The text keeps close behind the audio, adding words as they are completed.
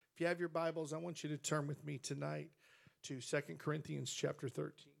you have your Bibles, I want you to turn with me tonight to 2 Corinthians chapter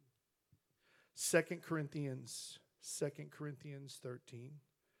 13. 2 Corinthians 13.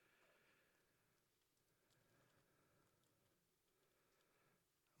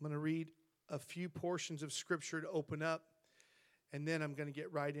 I'm going to read a few portions of Scripture to open up, and then I'm going to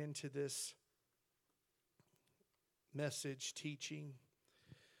get right into this message, teaching.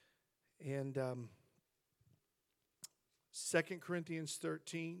 And 2 Corinthians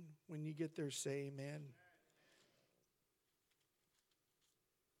 13, when you get there, say amen.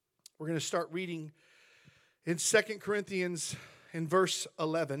 We're going to start reading in 2 Corinthians in verse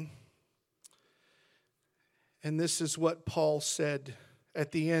 11. And this is what Paul said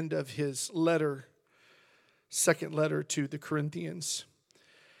at the end of his letter, second letter to the Corinthians.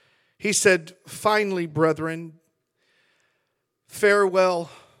 He said, "Finally, brethren,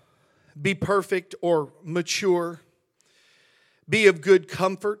 farewell, be perfect or mature, be of good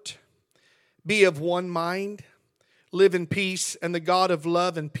comfort, be of one mind, live in peace, and the God of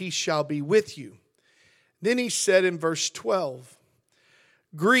love and peace shall be with you." Then he said in verse 12,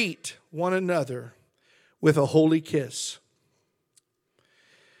 "Greet one another with a holy kiss."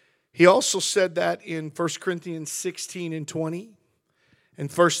 He also said that in 1 Corinthians 16 and 20,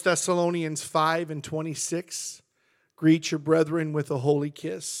 and 1 Thessalonians 5 and 26, greet your brethren with a holy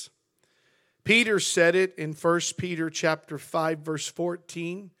kiss. Peter said it in 1 Peter chapter 5, verse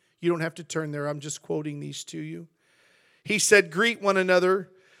 14. You don't have to turn there. I'm just quoting these to you. He said, greet one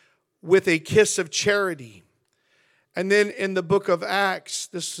another with a kiss of charity. And then in the book of Acts,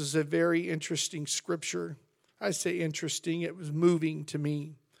 this is a very interesting scripture. I say interesting, it was moving to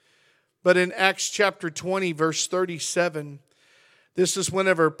me. But in Acts chapter 20, verse 37, this is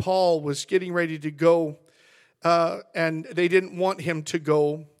whenever Paul was getting ready to go, and they didn't want him to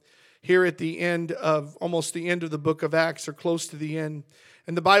go. Here at the end of, almost the end of the book of Acts, or close to the end.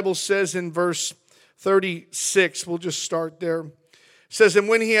 And the Bible says in verse 36, we'll just start there. It says, "And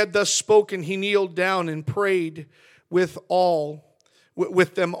when he had thus spoken, he kneeled down and prayed with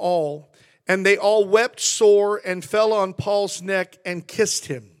them all. And they all wept sore and fell on Paul's neck and kissed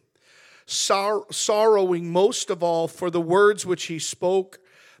him, sorrowing most of all for the words which he spoke,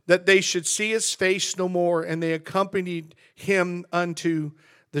 that they should see his face no more. And they accompanied him unto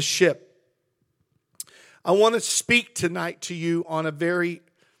the ship." I want to speak tonight to you on a very,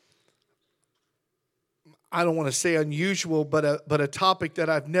 I don't want to say unusual, but a topic that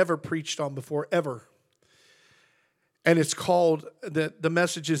I've never preached on before, ever. And it's called, the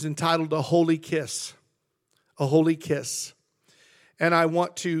message is entitled, "A Holy Kiss." A Holy Kiss. And I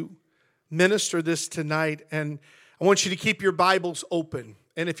want to minister this tonight, and I want you to keep your Bibles open.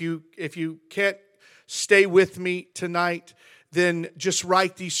 And if you can't stay with me tonight, then just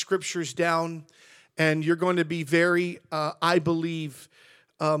write these scriptures down, and you're going to be very, I believe,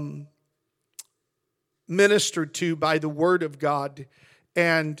 ministered to by the Word of God.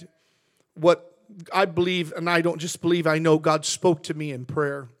 And what I believe, and I don't just believe, I know God spoke to me in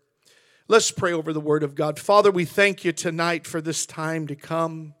prayer. Let's pray over the Word of God. Father, we thank you tonight for this time to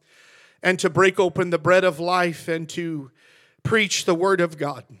come and to break open the bread of life and to preach the Word of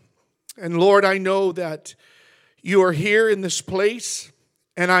God. And Lord, I know that you are here in this place,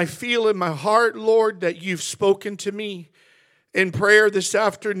 and I feel in my heart, Lord, that you've spoken to me in prayer this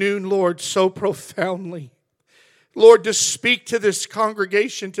afternoon, Lord, so profoundly. Lord, to speak to this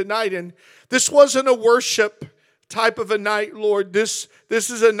congregation tonight. And this wasn't a worship type of a night, Lord. This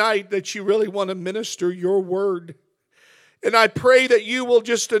is a night that you really want to minister your word. And I pray that you will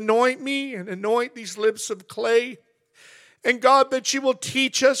just anoint me and anoint these lips of clay. And God, that you will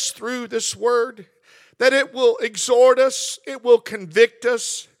teach us through this word, that it will exhort us, it will convict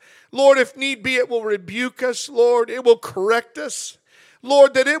us. Lord, if need be, it will rebuke us. Lord, it will correct us.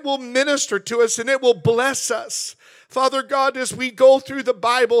 Lord, that it will minister to us and it will bless us. Father God, as we go through the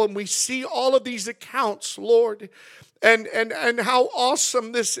Bible and we see all of these accounts, Lord, and how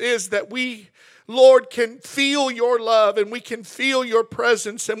awesome this is that we, Lord, can feel your love and we can feel your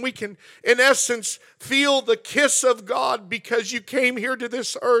presence and we can, in essence, feel the kiss of God because you came here to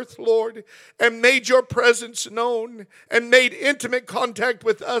this earth, Lord, and made your presence known and made intimate contact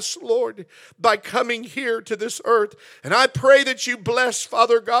with us, Lord, by coming here to this earth. And I pray that you bless,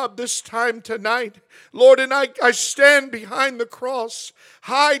 Father God, this time tonight, Lord, and I stand behind the cross.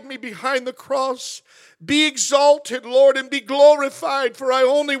 Hide me behind the cross. Be exalted, Lord, and be glorified, for I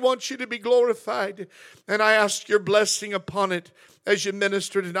only want you to be glorified. And I ask your blessing upon it as you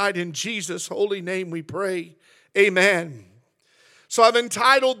minister tonight. In Jesus' holy name we pray. Amen. So I've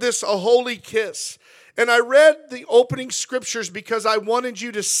entitled this A Holy Kiss. And I read the opening scriptures because I wanted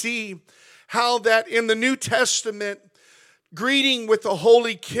you to see how that in the New Testament, greeting with a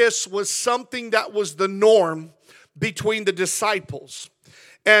holy kiss was something that was the norm between the disciples.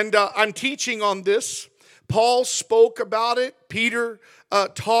 And I'm teaching on this. Paul spoke about it. Peter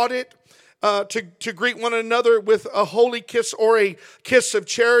taught it. To greet one another with a holy kiss or a kiss of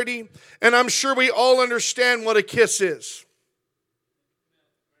charity. And I'm sure we all understand what a kiss is.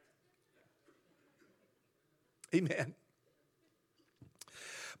 Amen.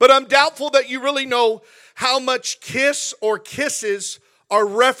 But I'm doubtful that you really know how much kiss or kisses are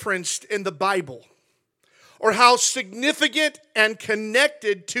referenced in the Bible, or how significant and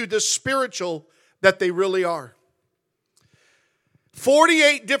connected to the spiritual that they really are.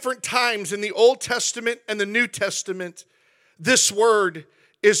 48 different times in the Old Testament and the New Testament, this word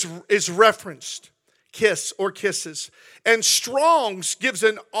is referenced. Kiss or kisses. And Strong's gives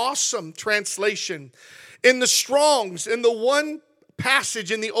an awesome translation. In the Strong's, in the one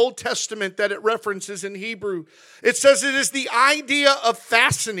passage in the Old Testament that it references in Hebrew, it says it is the idea of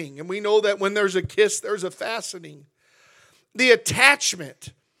fastening. And we know that when there's a kiss, there's a fastening. The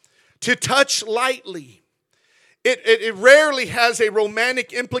attachment, to touch lightly. It rarely has a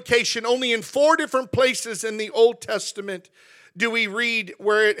romantic implication. Only in 4 different places in the Old Testament do we read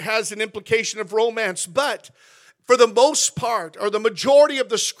where it has an implication of romance. But for the most part, or the majority of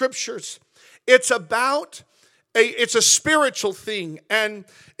the scriptures, it's about it's a spiritual thing, and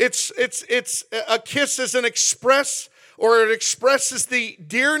it's a kiss is an express, or it expresses the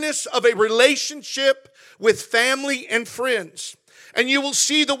dearness of a relationship with family and friends. And you will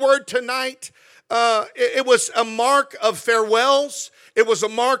see the word tonight. It was a mark of farewells. It was a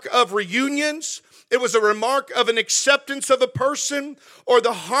mark of reunions. It was a remark of an acceptance of a person, or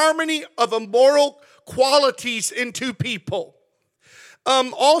the harmony of moral qualities in two people.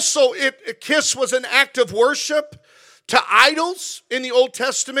 Also, a kiss was an act of worship to idols in the Old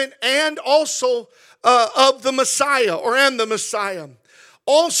Testament, and also of the Messiah, and the Messiah.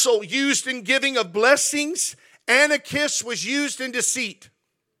 Also used in giving of blessings, and a kiss was used in deceit.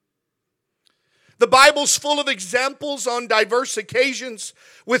 The Bible's full of examples on diverse occasions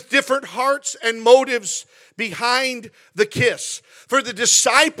with different hearts and motives behind the kiss. For the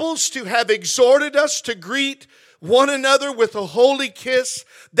disciples to have exhorted us to greet one another with a holy kiss,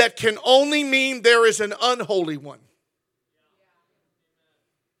 that can only mean there is an unholy one.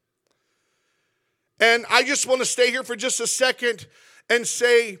 And I just want to stay here for just a second and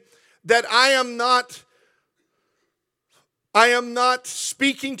say that I am not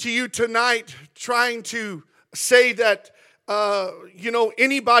speaking to you tonight trying to say that,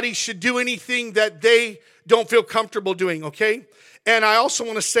 anybody should do anything that they don't feel comfortable doing, okay? And I also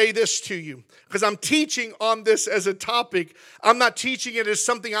want to say this to you, because I'm teaching on this as a topic. I'm not teaching it as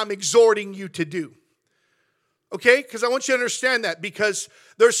something I'm exhorting you to do. Okay? Because I want you to understand that, because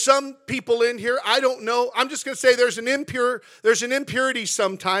there's some people in here, I don't know. I'm just going to say there's an impurity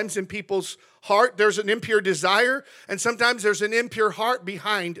sometimes in people's heart. There's an impure desire, and sometimes there's an impure heart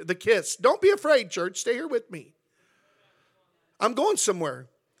behind the kiss. Don't be afraid, church. Stay here with me. I'm going somewhere.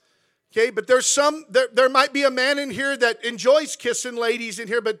 Okay, but there might be a man in here that enjoys kissing ladies in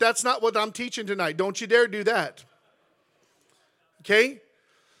here, but that's not what I'm teaching tonight. Don't you dare do that. Okay?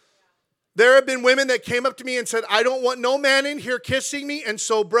 There have been women that came up to me and said, I don't want no man in here kissing me, and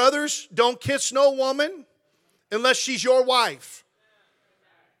so brothers, don't kiss no woman unless she's your wife.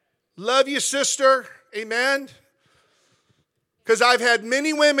 Love you, sister. Amen. Because I've had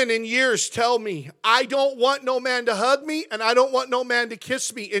many women in years tell me, I don't want no man to hug me, and I don't want no man to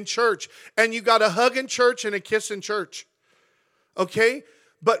kiss me in church. And you got a hug in church and a kiss in church. Okay?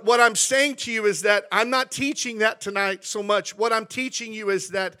 But what I'm saying to you is that I'm not teaching that tonight so much. What I'm teaching you is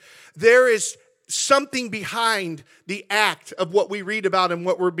that there is something behind the act of what we read about and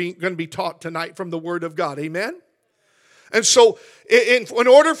what we're going to be taught tonight from the Word of God. Amen? And so in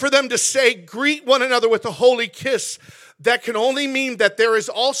order for them to say, greet one another with a holy kiss, that can only mean that there is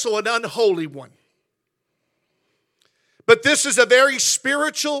also an unholy one. But this is a very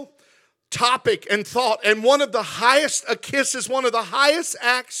spiritual topic and thought. And a kiss is one of the highest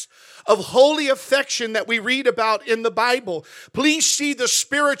acts of holy affection that we read about in the Bible. Please see the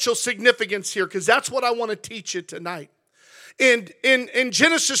spiritual significance here, because that's what I want to teach you tonight. In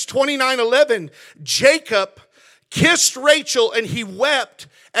Genesis 29:11, Jacob kissed Rachel, and he wept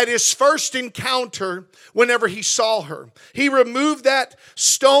at his first encounter whenever he saw her. He removed that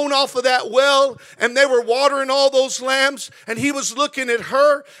stone off of that well, and they were watering all those lambs, and he was looking at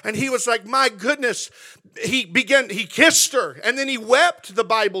her, and he was like, my goodness. He kissed her, and then he wept, the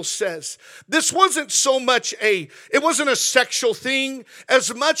Bible says. This wasn't so much it wasn't a sexual thing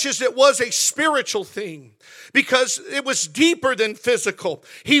as much as it was a spiritual thing. because it was deeper than physical.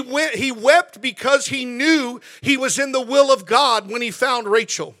 He wept because he knew he was in the will of God when he found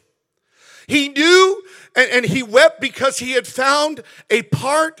Rachel. He knew, and he wept because he had found a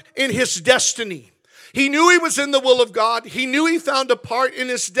part in his destiny. He knew he was in the will of God. He knew he found a part in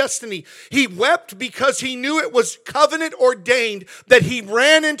his destiny. He wept because he knew it was covenant ordained that he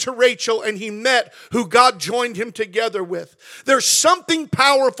ran into Rachel and he met who God joined him together with. There's something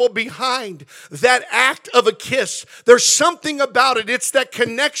powerful behind that act of a kiss. There's something about it. It's that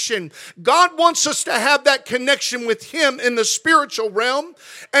connection. God wants us to have that connection with him in the spiritual realm,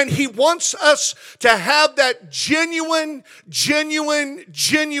 and he wants us to have that genuine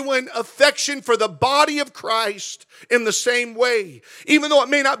affection for the body of Christ in the same way. Even though it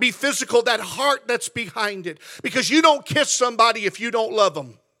may not be physical, that heart that's behind it. Because you don't kiss somebody if you don't love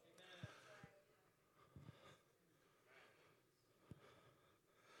them.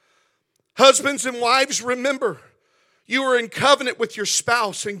 Husbands and wives, remember, you are in covenant with your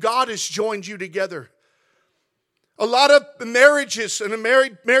spouse and God has joined you together. A lot of marriages and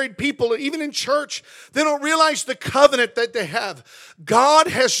married people, even in church, they don't realize the covenant that they have. God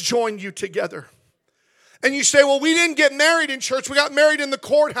has joined you together. And you say, well, we didn't get married in church. We got married in the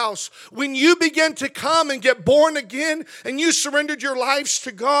courthouse. When you begin to come and get born again and you surrendered your lives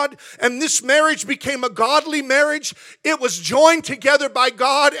to God and this marriage became a godly marriage, it was joined together by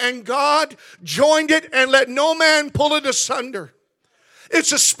God and God joined it and let no man pull it asunder.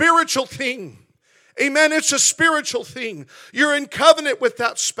 It's a spiritual thing. Amen. It's a spiritual thing. You're in covenant with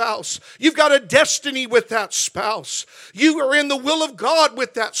that spouse. You've got a destiny with that spouse. You are in the will of God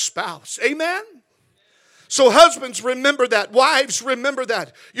with that spouse. Amen. So husbands, remember that. Wives, remember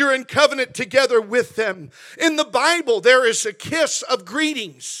that. You're in covenant together with them. In the Bible, there is a kiss of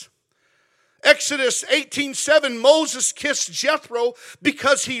greetings. Exodus 18:7, Moses kissed Jethro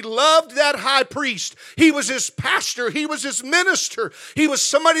because he loved that high priest. He was his pastor. He was his minister. He was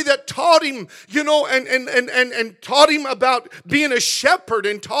somebody that taught him, and taught him about being a shepherd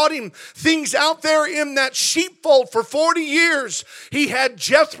and taught him things out there in that sheepfold for 40 years. He had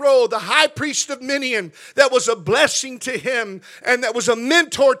Jethro, the high priest of Midian, that was a blessing to him and that was a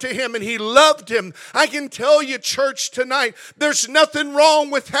mentor to him, and he loved him. I can tell you, church, tonight, there's nothing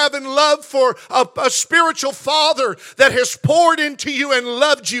wrong with having love for a spiritual father that has poured into you and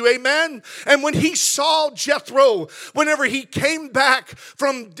loved you. Amen. And when he saw Jethro, whenever he came back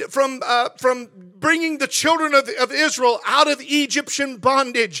from bringing the children of Israel out of Egyptian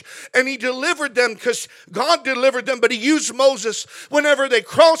bondage, and he delivered them because God delivered them, but he used Moses. Whenever they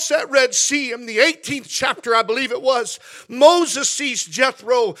crossed that Red Sea in the 18th chapter, I believe it was, Moses sees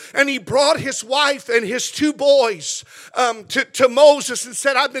Jethro and he brought his wife and his two boys to Moses and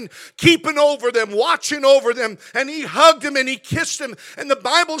said, I've been keeping over them, watching over them. And he hugged him and he kissed him. And the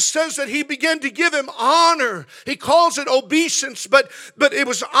Bible says that he began to give him honor. He calls it obeisance, but it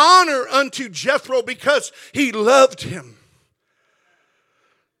was honor unto Jethro because he loved him.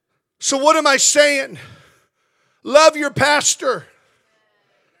 So what am I saying? Love your pastor.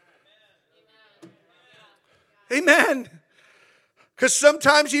 Amen. Because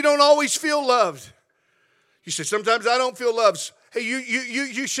sometimes you don't always feel loved. You say, sometimes I don't feel loved. Hey,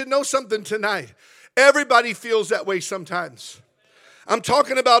 you should know something tonight. Everybody feels that way sometimes. I'm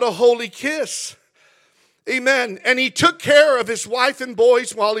talking about a holy kiss. Amen. And he took care of his wife and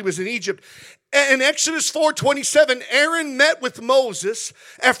boys while he was in Egypt. In Exodus 4:27, Aaron met with Moses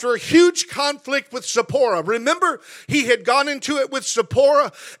after a huge conflict with Zipporah. Remember, he had gone into it with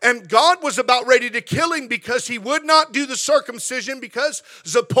Zipporah, and God was about ready to kill him because he would not do the circumcision, because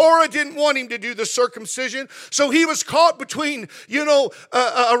Zipporah didn't want him to do the circumcision. So he was caught between,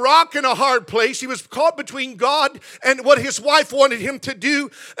 a rock and a hard place. He was caught between God and what his wife wanted him to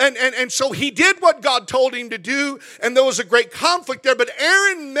do. And so he did what God told him to do, and there was a great conflict there. But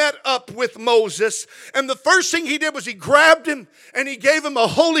Aaron met up with Moses. And the first thing he did was he grabbed him and he gave him a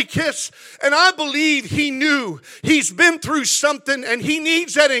holy kiss. And I believe he knew he's been through something and he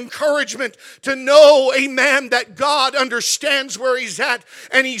needs that encouragement to know, amen, that God understands where he's at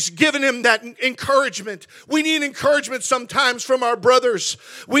and he's given him that encouragement. We need encouragement sometimes from our brothers.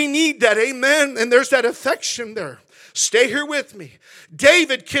 We need that, amen. And there's that affection there. Stay here with me.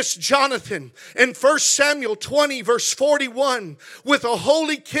 David kissed Jonathan in 1 Samuel 20 verse 41 with a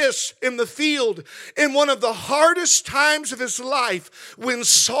holy kiss in the field in one of the hardest times of his life when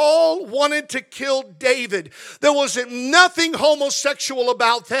Saul wanted to kill David. There wasn't nothing homosexual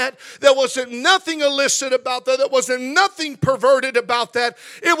about that. There wasn't nothing illicit about that. There wasn't nothing perverted about that.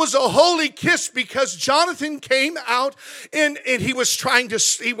 It was a holy kiss because Jonathan came out and he was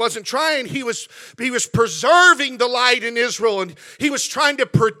preserving the life Israelite in Israel, and he was trying to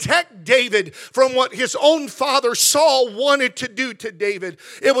protect David from what his own father Saul wanted to do to David.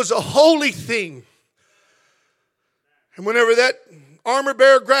 It was a holy thing. And whenever that armor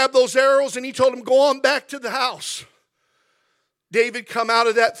bearer grabbed those arrows and he told him, go on back to the house, David come out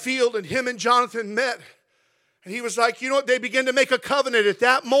of that field and him and Jonathan met. And he was like, you know what? They began to make a covenant at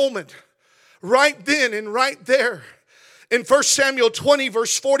that moment. Right then and right there. In 1 Samuel 20,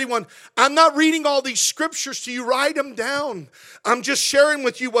 verse 41, I'm not reading all these scriptures to you. Write them down. I'm just sharing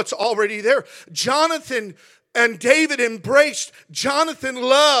with you what's already there. Jonathan and David embraced. Jonathan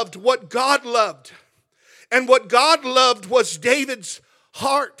loved what God loved. And what God loved was David's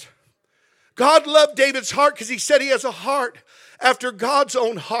heart. God loved David's heart because he said he has a heart after God's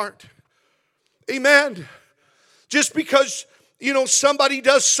own heart. Amen. Just because, somebody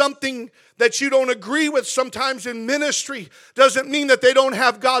does something that you don't agree with sometimes in ministry doesn't mean that they don't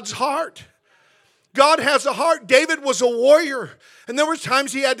have God's heart. God has a heart. David was a warrior, and there were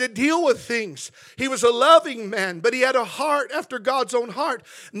times he had to deal with things. He was a loving man, but he had a heart after God's own heart.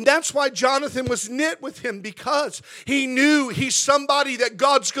 And that's why Jonathan was knit with him, because he knew he's somebody that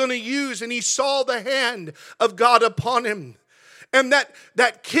God's going to use, and he saw the hand of God upon him. And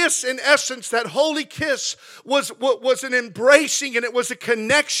that kiss, in essence, that holy kiss was an embracing, and it was a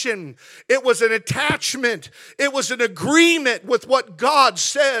connection. It was an attachment. It was an agreement with what God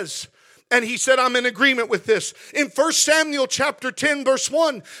says. And he said, I'm in agreement with this. In 1 Samuel chapter 10, verse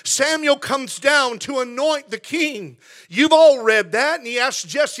 1, Samuel comes down to anoint the king. You've all read that. And he asked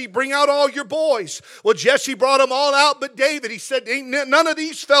Jesse, bring out all your boys. Well, Jesse brought them all out but David. He said, ain't none of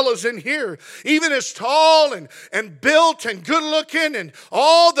these fellows in here, even as tall and built and good looking and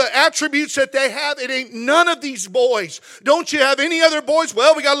all the attributes that they have, it ain't none of these boys. Don't you have any other boys?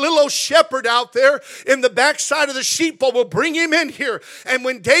 Well, we got a little old shepherd out there in the backside of the sheepfold. We'll bring him in here. And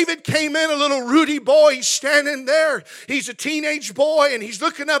when David came in, a little ruddy boy, he's standing there. He's a teenage boy, and he's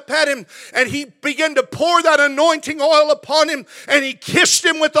looking up at him, and he began to pour that anointing oil upon him, and he kissed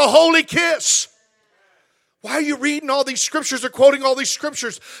him with a holy kiss. Why are you reading all these scriptures or quoting all these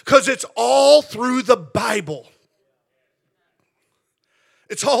scriptures? Because it's all through the Bible.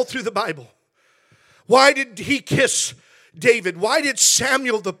 It's all through the Bible. Why did he kiss David? Why did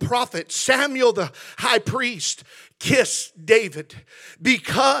Samuel the prophet, Samuel the high priest, kiss David?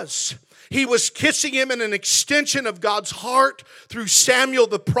 Because he was kissing him in an extension of God's heart through Samuel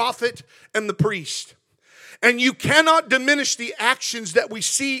the prophet and the priest. And you cannot diminish the actions that we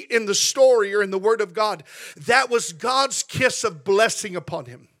see in the story or in the Word of God. That was God's kiss of blessing upon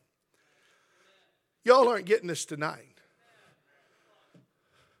him. Y'all aren't getting this tonight.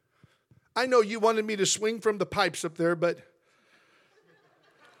 I know you wanted me to swing from the pipes up there, but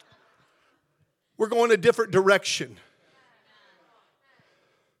we're going a different direction.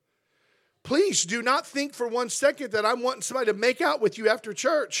 Please do not think for 1 second that I'm wanting somebody to make out with you after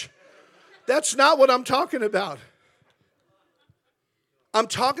church. That's not what I'm talking about. I'm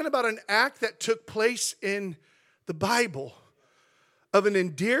talking about an act that took place in the Bible of an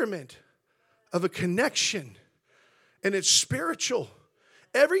endearment, of a connection, and it's spiritual.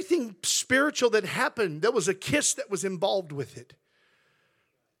 Everything spiritual that happened, there was a kiss that was involved with it.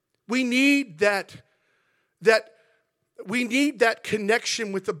 We need that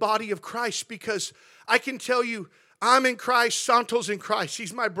connection with the body of Christ, because I can tell you, I'm in Christ, Santo's in Christ.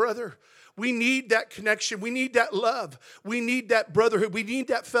 He's my brother. We need that connection. We need that love. We need that brotherhood. We need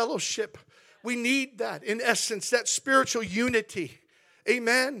that fellowship. We need that, in essence, that spiritual unity.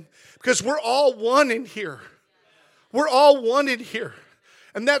 Amen? Because we're all one in here. We're all one in here.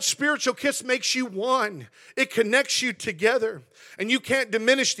 And that spiritual kiss makes you one. It connects you together. And you can't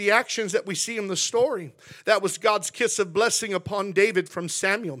diminish the actions that we see in the story. That was God's kiss of blessing upon David from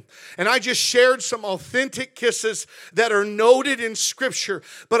Samuel. And I just shared some authentic kisses that are noted in Scripture.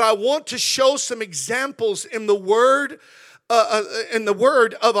 But I want to show some examples in the Word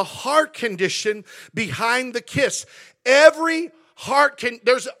of a heart condition behind the kiss. In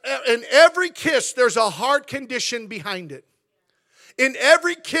every kiss, there's a heart condition behind it. In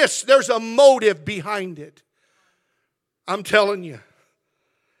every kiss, there's a motive behind it. I'm telling you.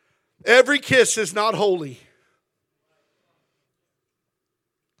 Every kiss is not holy.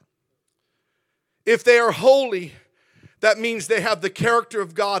 If they are holy, that means they have the character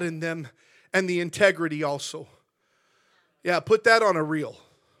of God in them and the integrity also. Yeah, put that on a reel.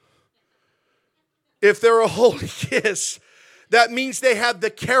 If they're a holy kiss, that means they have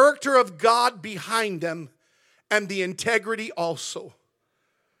the character of God behind them and the integrity also.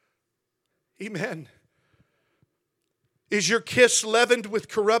 Amen. Is your kiss leavened with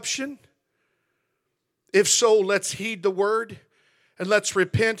corruption? If so, let's heed the word and let's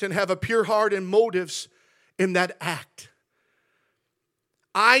repent and have a pure heart and motives in that act.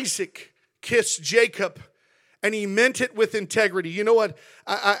 Isaac kissed Jacob, and he meant it with integrity. You know what?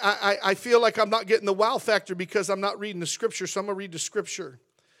 I feel like I'm not getting the wow factor because I'm not reading the scripture, so I'm going to read the scripture.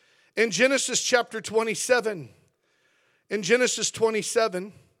 In Genesis chapter 27,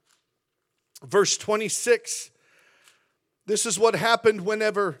 verse 26, this is what happened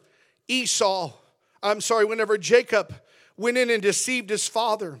whenever Jacob went in and deceived his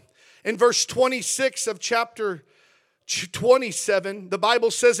father. In verse 26 of chapter 27, the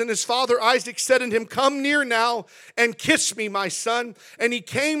Bible says, and his father Isaac said unto him, come near now and kiss me, my son. And he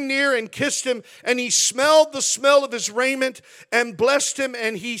came near and kissed him, and he smelled the smell of his raiment and blessed him.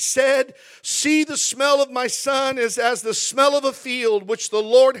 And he said, see, the smell of my son is as the smell of a field which the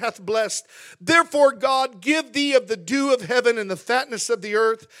Lord hath blessed. Therefore God give thee of the dew of heaven and the fatness of the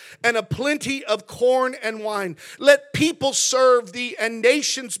earth and a plenty of corn and wine. Let people serve thee and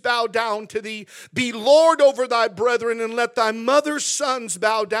nations bow down to thee. Be Lord over thy brethren, and let thy mother's sons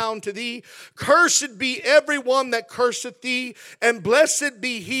bow down to thee. Cursed be every one that curseth thee, and blessed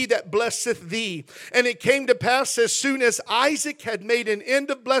be he that blesseth thee. And it came to pass, as soon as Isaac had made an end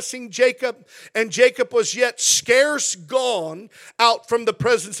of blessing Jacob, and Jacob was yet scarce gone out from the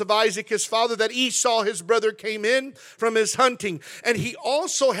presence of Isaac his father, that Esau his brother came in from his hunting. And he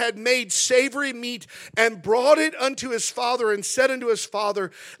also had made savory meat, and brought it unto his father, and said unto his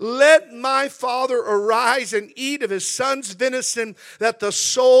father, let my father arise and eat of his son's venison, that thy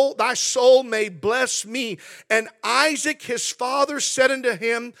soul may bless me. And Isaac his father said unto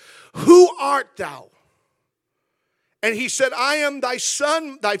him, who art thou? And he said, I am thy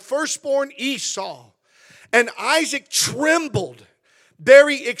son, thy firstborn Esau. And Isaac trembled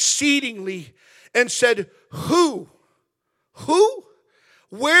very exceedingly, and said, who?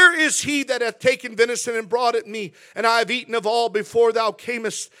 Where is he that hath taken venison and brought it me? And I have eaten of all before thou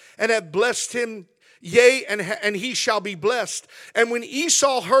camest, and have blessed him. Yea, and he shall be blessed. And when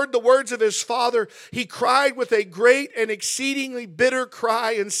Esau heard the words of his father, he cried with a great and exceedingly bitter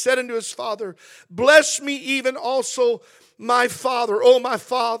cry, and said unto his father, bless me even also my father, O my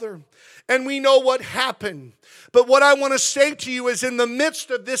father. And we know what happened. But what I want to say to you is, in the midst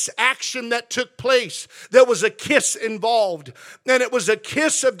of this action that took place, there was a kiss involved. And it was a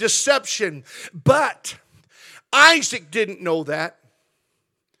kiss of deception. But Isaac didn't know that.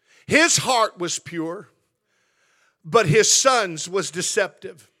 His heart was pure, but his son's was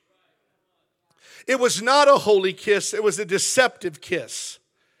deceptive. It was not a holy kiss, it was a deceptive kiss.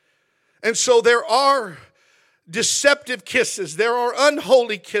 And so there are deceptive kisses, there are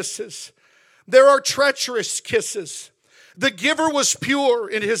unholy kisses, there are treacherous kisses. The giver was pure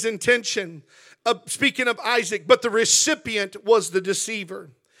in his intention, speaking of Isaac, but the recipient was the deceiver.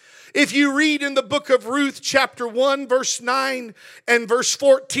 If you read in the book of Ruth, chapter 1, verse 9 and verse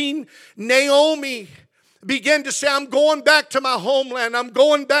 14, Naomi began to say, I'm going back to my homeland. I'm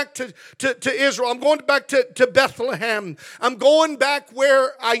going back to Israel. I'm going back to Bethlehem. I'm going back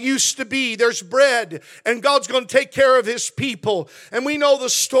where I used to be. There's bread, and God's going to take care of his people. And we know the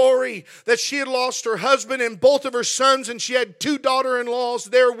story that she had lost her husband and both of her sons, and she had 2 daughter-in-laws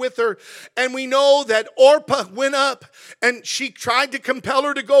there with her. And we know that Orpah went up, and she tried to compel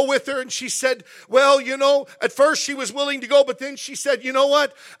her to go with her. And she said, well, at first she was willing to go, but then she said, you know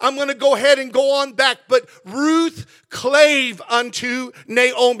what? I'm going to go ahead and go on back. But Ruth clave unto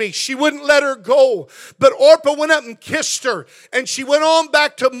Naomi. She wouldn't let her go. But Orpah went up and kissed her. And she went on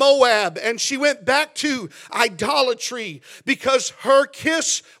back to Moab. And she went back to idolatry because her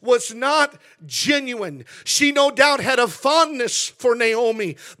kiss was not genuine. She no doubt had a fondness for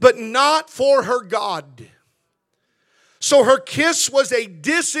Naomi, but not for her God. So her kiss was a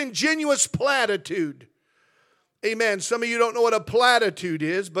disingenuous platitude. Amen. Some of you don't know what a platitude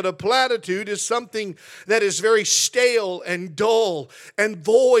is, but a platitude is something that is very stale and dull and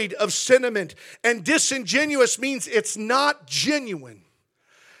void of sentiment. And disingenuous means it's not genuine.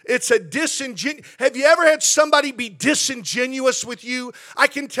 It's a disingenuous. Have you ever had somebody be disingenuous with you? I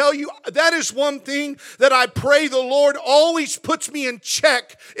can tell you that is one thing that I pray the Lord always puts me in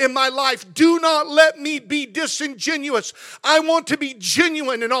check in my life. Do not let me be disingenuous. I want to be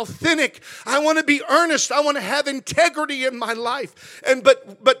genuine and authentic. I want to be earnest. I want to have integrity in my life. And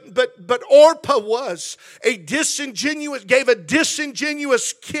but Orpah was gave a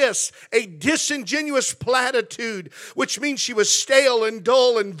disingenuous kiss, a disingenuous platitude, which means she was stale and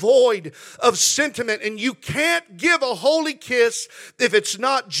dull and void of sentiment. And you can't give a holy kiss if it's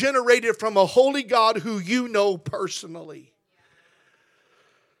not generated from a holy God who you know personally.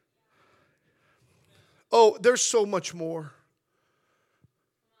 Oh, there's so much more.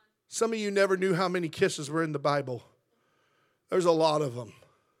 Some of you never knew how many kisses were in the Bible. There's a lot of them.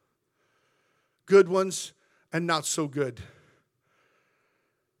 Good ones, and not so good.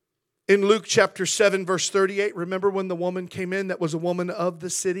 In Luke chapter 7, verse 38, remember when the woman came in that was a woman of the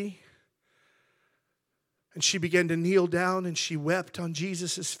city? And she began to kneel down and she wept on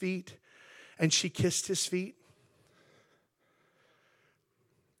Jesus' feet and she kissed his feet.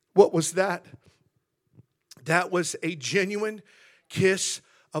 What was that? That was a genuine kiss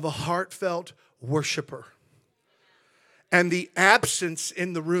of a heartfelt worshiper. And the absence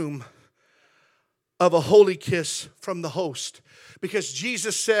in the room of a holy kiss from the host. Because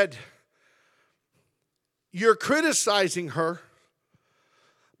Jesus said, you're criticizing her,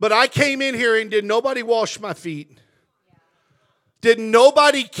 but I came in here and did nobody wash my feet? Did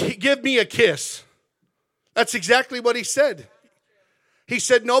nobody give me a kiss? That's exactly what he said. He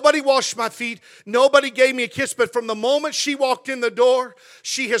said, nobody washed my feet. Nobody gave me a kiss. But from the moment she walked in the door,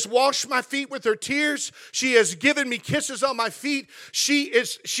 she has washed my feet with her tears. She has given me kisses on my feet.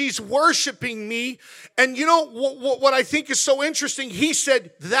 She's worshiping me. And you know what I think is so interesting? He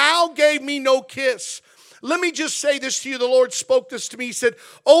said, thou gave me no kiss. Let me just say this to you. The Lord spoke this to me. He said,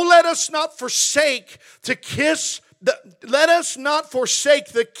 oh, let us not forsake to kiss. Let us not forsake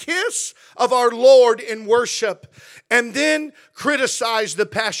the kiss of our Lord in worship and then criticize the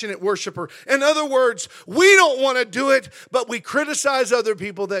passionate worshiper. In other words, we don't want to do it, but we criticize other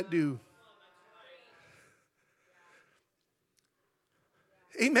people that do.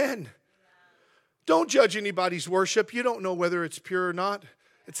 Amen. Don't judge anybody's worship. You don't know whether it's pure or not.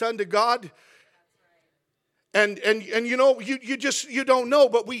 It's unto God. And you know, you don't know,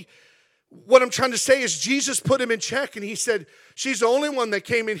 but what I'm trying to say is Jesus put him in check and he said, she's the only one that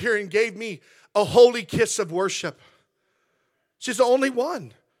came in here and gave me a holy kiss of worship. She's the only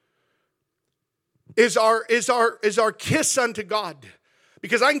one. Is our kiss unto God.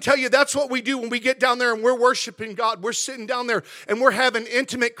 Because I can tell you that's what we do when we get down there and we're worshiping God. We're sitting down there and we're having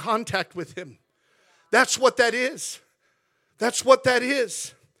intimate contact with him. That's what that is. That's what that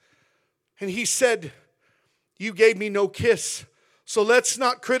is. And he said, you gave me no kiss. So let's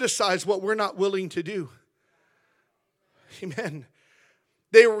not criticize what we're not willing to do. Amen.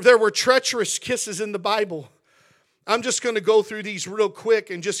 There were treacherous kisses in the Bible. I'm just going to go through these real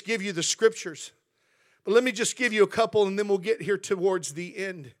quick and just give you the scriptures. But let me just give you a couple and then we'll get here towards the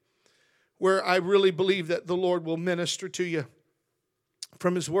end where I really believe that the Lord will minister to you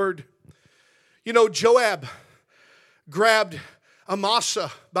from his word. You know, Joab grabbed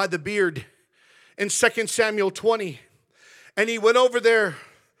Amasa by the beard in 2 Samuel 20. And he went over there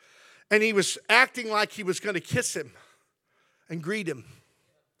and he was acting like he was going to kiss him and greet him.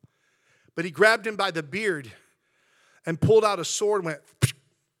 But he grabbed him by the beard and pulled out a sword and went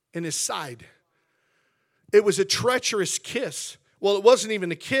in his side. It was a treacherous kiss. Well, it wasn't even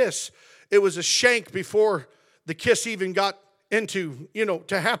a kiss. It was a shank before the kiss even got into,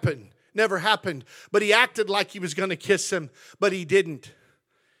 to happen. Never happened. But he acted like he was going to kiss him, but he didn't.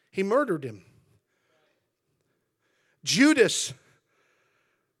 He murdered him.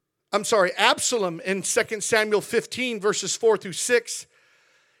 Absalom in 2 Samuel 15, verses 4 through 6.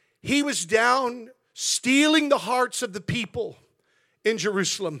 He was down stealing the hearts of the people in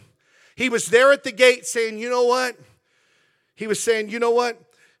Jerusalem. He was there at the gate saying, you know what? He was saying, you know what?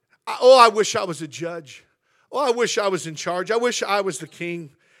 I wish I was a judge. Oh, I wish I was in charge. I wish I was the king.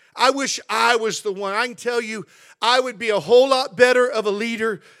 I wish I was the one. I can tell you, I would be a whole lot better of a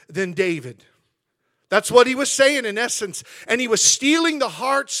leader than David. That's what he was saying in essence. And he was stealing the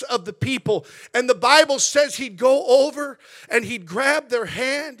hearts of the people. And the Bible says he'd go over and he'd grab their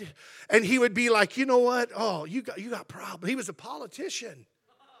hand and he would be like, you know what? Oh, you got problem. He was a politician.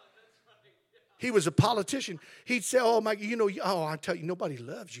 He was a politician. He'd say, oh my, I tell you, nobody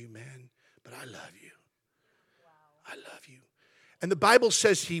loves you, man. But I love you. I love you. And the Bible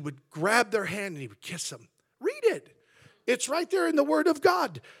says he would grab their hand and he would kiss them. Read it. It's right there in the Word of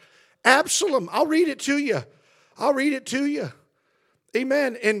God. Absalom, I'll read it to you.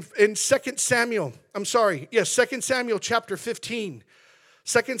 Amen. In 2 Samuel chapter 15.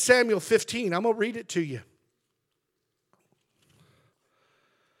 2 Samuel 15, I'm going to read it to you.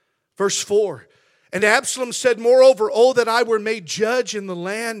 Verse 4. And Absalom said, moreover, oh, that I were made judge in the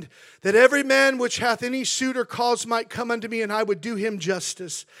land, that every man which hath any suit or cause might come unto me, and I would do him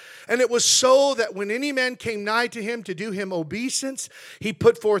justice. And it was so that when any man came nigh to him to do him obeisance, he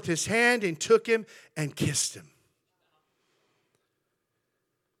put forth his hand and took him and kissed him.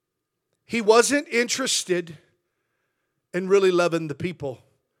 He wasn't interested in really loving the people.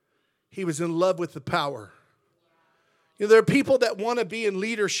 He was in love with the power. There are people that want to be in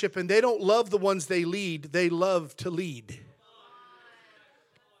leadership and they don't love the ones they lead. They love to lead.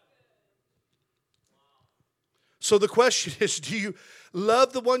 So the question is, do you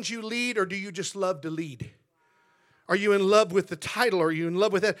love the ones you lead or do you just love to lead? Are you in love with the title? Are you in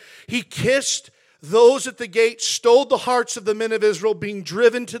love with that? He kissed those at the gate, stole the hearts of the men of Israel, being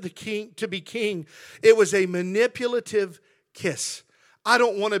driven to the king to be king. It was a manipulative kiss. I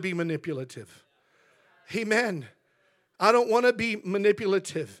don't want to be manipulative. Amen. I don't want to be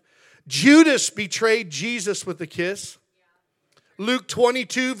manipulative. Judas betrayed Jesus with a kiss. Luke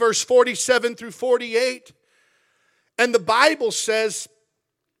 22, verse 47 through 48. And the Bible says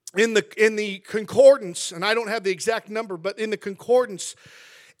in the concordance, and I don't have the exact number, but in the concordance,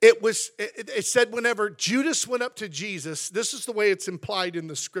 it said whenever Judas went up to Jesus, this is the way it's implied in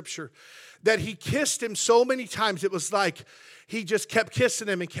the scripture, that he kissed him so many times, it was like he just kept kissing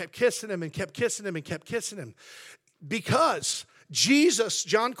him and kept kissing him and kept kissing him and kept kissing him. Because Jesus,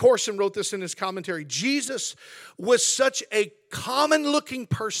 John Corson wrote this in his commentary, Jesus was such a common-looking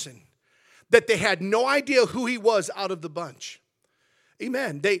person that they had no idea who he was out of the bunch.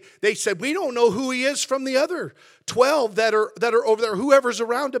 Amen. They said, we don't know who he is from the other 12 that are over there, whoever's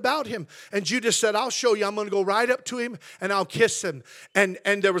around about him. And Judas said, I'll show you. I'm going to go right up to him and I'll kiss him. And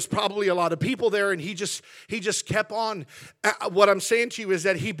there was probably a lot of people there, and he just kept on. What I'm saying to you is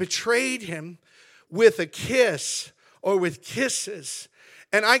that he betrayed him with a kiss or with kisses.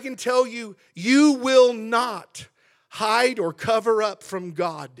 And I can tell you, you will not hide or cover up from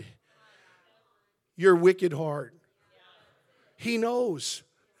God your wicked heart. He knows.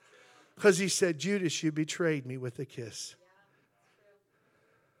 Because he said, Judas, you betrayed me with a kiss.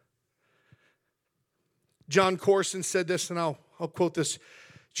 John Corson said this, and I'll quote this.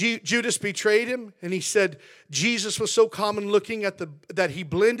 Judas betrayed him, and he said, Jesus was so common looking that he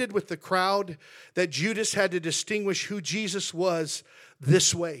blended with the crowd that Judas had to distinguish who Jesus was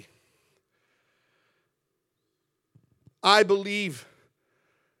this way. I believe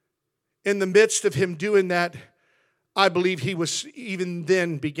in the midst of him doing that, I believe he was even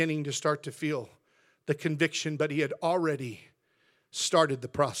then beginning to start to feel the conviction, but he had already started the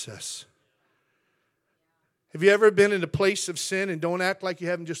process. Have you ever been in a place of sin, and don't act like you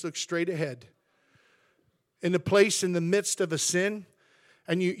haven't, just look straight ahead? In a place in the midst of a sin,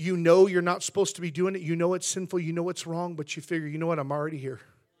 and you know you're not supposed to be doing it, you know it's sinful, you know it's wrong, but you figure, you know what, I'm already here.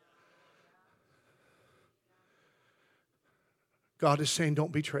 God is saying,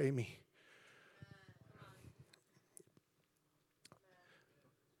 don't betray me.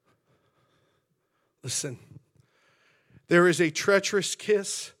 Listen, there is a treacherous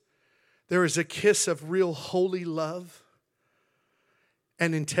kiss. There is a kiss of real holy love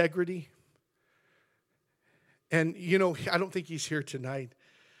and integrity. And, you know, I don't think he's here tonight.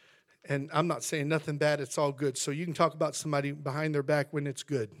 And I'm not saying nothing bad. It's all good. So you can talk about somebody behind their back when it's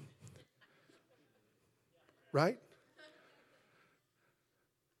good. Right?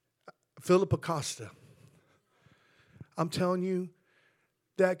 Philip Acosta. I'm telling you,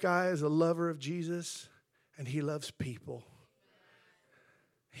 that guy is a lover of Jesus, and he loves people.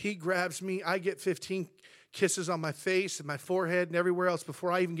 He grabs me. I get 15 kisses on my face and my forehead and everywhere else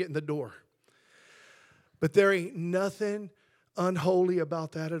before I even get in the door. But there ain't nothing unholy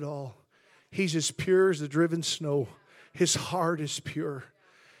about that at all. He's as pure as the driven snow. His heart is pure.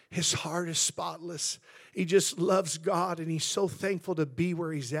 His heart is spotless. He just loves God, and he's so thankful to be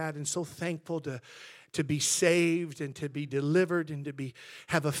where he's at, and so thankful to be saved and to be delivered and to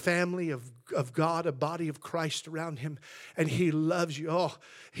have a family of God, a body of Christ around him. And he loves you. Oh,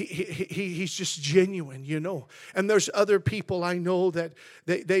 he's just genuine, you know. And there's other people I know that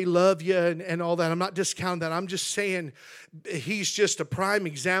they love you and all that. I'm not discounting that. I'm just saying he's just a prime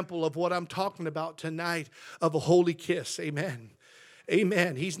example of what I'm talking about tonight, of a holy kiss. Amen.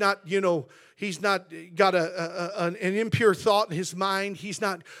 Amen. He's not, you know, he's not got an impure thought in his mind. He's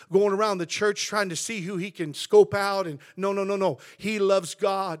not going around the church trying to see who he can scope out. And no. He loves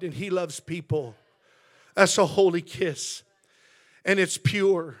God and he loves people. That's a holy kiss. And it's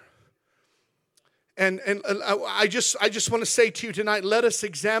pure. And I just want to say to you tonight, let us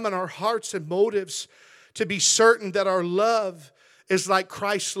examine our hearts and motives to be certain that our love is like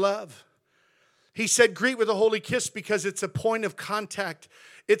Christ's love. He said, greet with a holy kiss because it's a point of contact.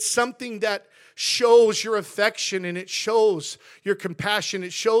 It's something that shows your affection, and it shows your compassion.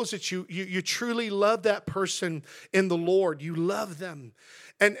 It shows that you truly love that person in the Lord. You love them.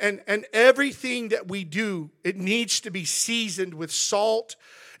 And everything that we do, it needs to be seasoned with salt,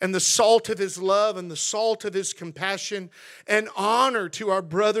 and the salt of his love and the salt of his compassion, and honor to our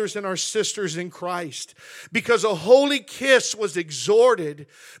brothers and our sisters in Christ. Because a holy kiss was exhorted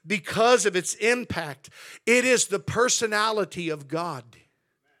because of its impact. It is the personality of God.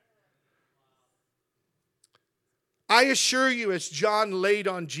 I assure you, as John laid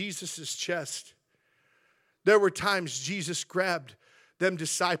on Jesus' chest, there were times Jesus grabbed them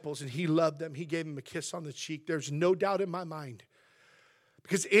disciples and he loved them. He gave them a kiss on the cheek. There's no doubt in my mind.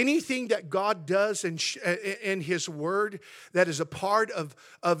 Because anything that God does in His Word that is a part of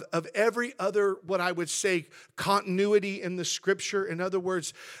every other, what I would say, continuity in the Scripture. In other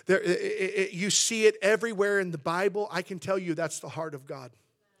words, you see it everywhere in the Bible. I can tell you that's the heart of God.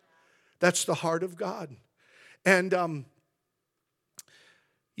 That's the heart of God. And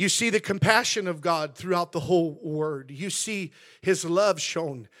you see the compassion of God throughout the whole Word. You see His love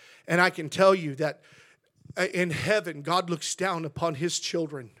shown. And I can tell you that in heaven, God looks down upon His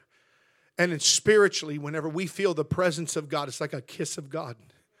children. And spiritually, whenever we feel the presence of God, it's like a kiss of God.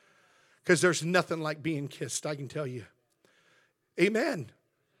 Because there's nothing like being kissed, I can tell you. Amen.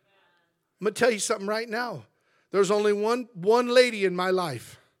 I'm going to tell you something right now. There's only one lady in my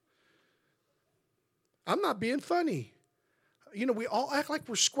life. I'm not being funny. You know, we all act like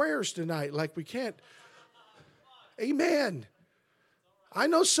we're squares tonight, like we can't. Amen. I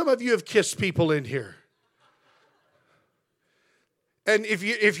know some of you have kissed people in here. And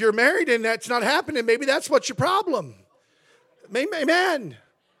if you're married and that's not happening, maybe that's what's your problem. Amen.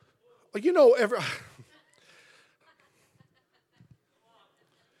 You know,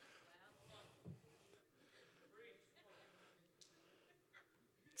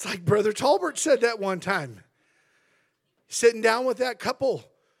 it's like Brother Tolbert said that one time. Sitting down with that couple.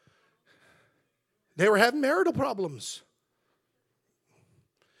 They were having marital problems.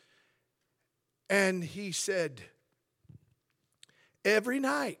 And he said, every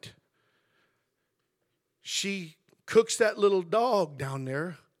night, she cooks that little dog down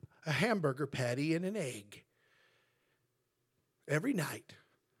there a hamburger patty and an egg. Every night.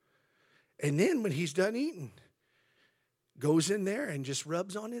 And then when he's done eating, goes in there and just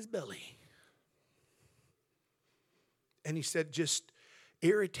rubs on his belly. And he said, just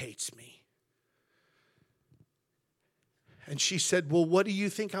irritates me. And she said, well, what do you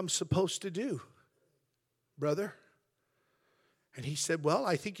think I'm supposed to do, brother? And he said, well,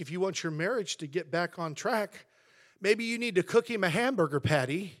 I think if you want your marriage to get back on track, maybe you need to cook him a hamburger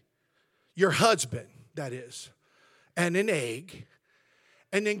patty, your husband, that is, and an egg,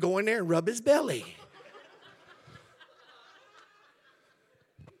 and then go in there and rub his belly.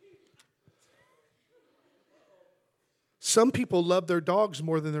 Some people love their dogs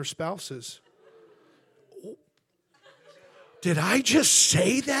more than their spouses. Did I just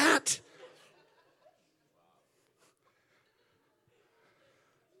say that?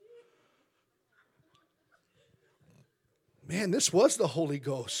 Man, this was the Holy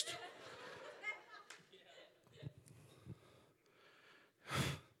Ghost.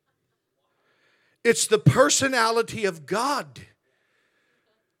 It's the personality of God.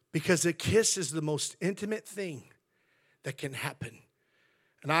 Because a kiss is the most intimate thing that can happen.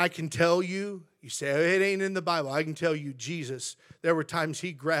 And I can tell you, you say, oh, it ain't in the Bible. I can tell you, Jesus, there were times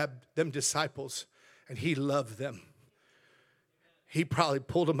He grabbed them disciples and He loved them. He probably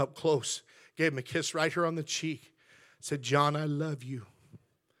pulled them up close, gave them a kiss right here on the cheek, said, John, I love you.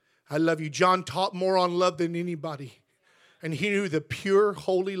 I love you. John taught more on love than anybody. And he knew the pure,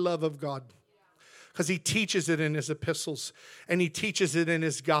 holy love of God. Because he teaches it in his epistles and he teaches it in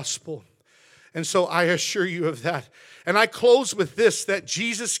his gospel. And so I assure you of that. And I close with this, that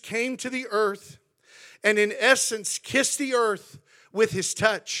Jesus came to the earth and in essence kissed the earth with His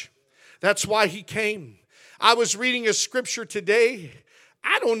touch. That's why He came. I was reading a scripture today.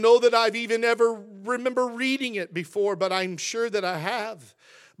 I don't know that I've even ever remember reading it before, but I'm sure that I have.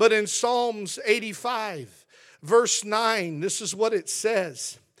 But in Psalms 85, verse 9, this is what it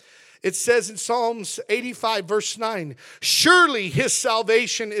says. It says in Psalms 85, verse 9, surely His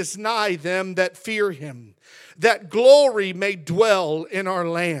salvation is nigh them that fear Him, that glory may dwell in our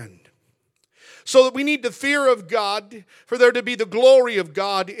land. So that we need the fear of God for there to be the glory of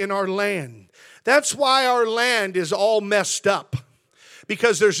God in our land. That's why our land is all messed up.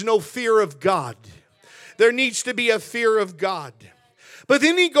 Because there's no fear of God. There needs to be a fear of God. But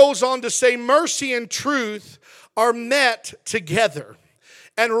then he goes on to say, mercy and truth are met together.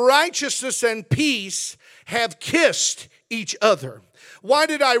 And righteousness and peace have kissed each other. Why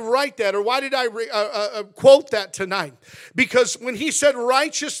did I write that, or why did I quote that tonight? Because when he said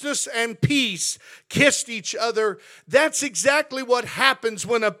righteousness and peace kissed each other, that's exactly what happens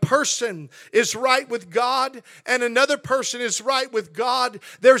when a person is right with God and another person is right with God.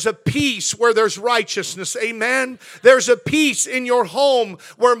 There's a peace where there's righteousness. Amen. There's a peace in your home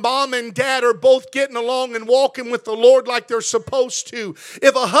where mom and dad are both getting along and walking with the Lord like they're supposed to.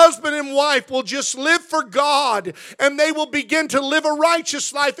 If a husband and wife will just live for God and they will begin to live a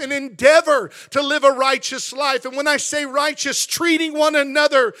righteous life and endeavor to live a righteous life. And when I say righteous, treating one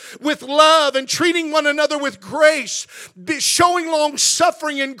another with love and treating treating one another with grace, showing long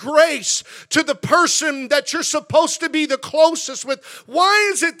suffering and grace to the person that you're supposed to be the closest with.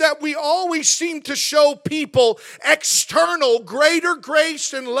 Why is it that we always seem to show people external greater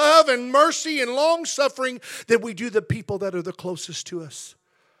grace and love and mercy and long suffering than we do the people that are the closest to us?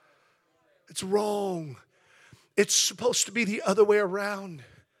 It's wrong. It's supposed to be the other way around.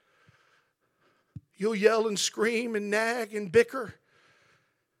 You'll yell and scream and nag and bicker.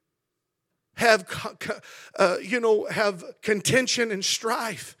 Have contention and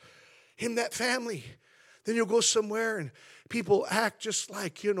strife in that family. Then you'll go somewhere and people act just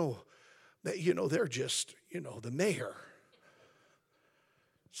like, they're just, the mayor.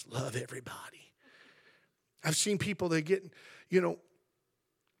 Just love everybody. I've seen people that get, I'm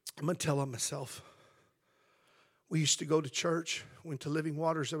going to tell on myself. We used to go to church, went to Living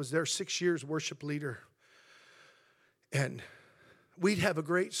Waters. I was there 6 years, worship leader. And we'd have a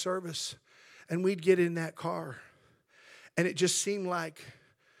great service. And we'd get in that car. And it just seemed like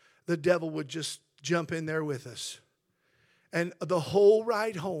the devil would just jump in there with us. And the whole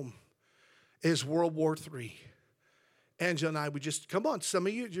ride home is World War III. Angela and I would just, come on, some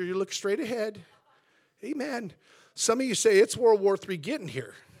of you look straight ahead. Amen. Some of you say, it's World War III getting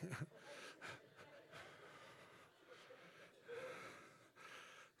here.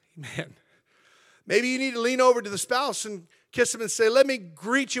 Amen. Maybe you need to lean over to the spouse and kiss him and say, let me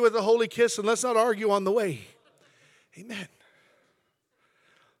greet you with a holy kiss and let's not argue on the way. Amen.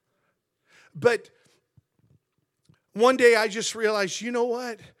 But one day I just realized, you know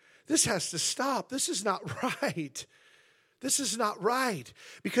what? This has to stop. This is not right. This is not right.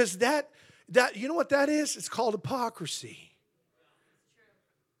 Because that you know what that is? It's called hypocrisy.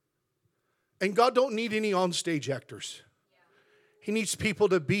 And God don't need any on-stage actors. He needs people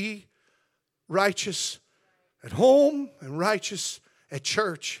to be righteous at home and righteous at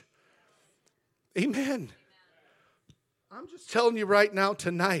church. Amen. I'm just telling you right now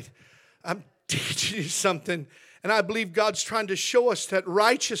tonight, I'm teaching you something. And I believe God's trying to show us that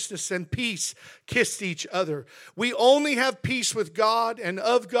righteousness and peace kiss each other. We only have peace with God and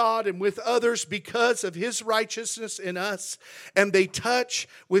with others because of His righteousness in us. And they touch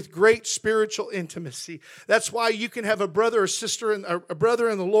with great spiritual intimacy. That's why you can have a brother or sister, a brother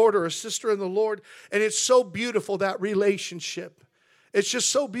in the Lord or a sister in the Lord. And it's so beautiful, that relationship. It's just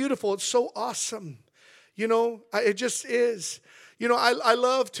so beautiful. It's so awesome. It just is. I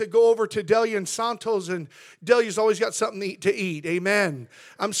love to go over to Delia and Santos, and Delia's always got something to eat. Amen.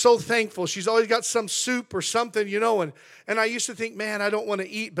 I'm so thankful. She's always got some soup or something, and I used to think, man, I don't want to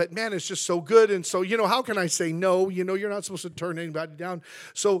eat, but man, it's just so good. And so, how can I say no? You're not supposed to turn anybody down.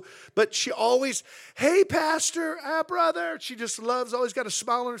 So, but she always, hey, pastor, brother. She just always got a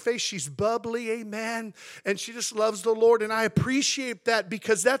smile on her face. She's bubbly, amen. And she just loves the Lord. And I appreciate that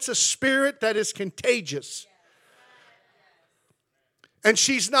because that's a spirit that is contagious. And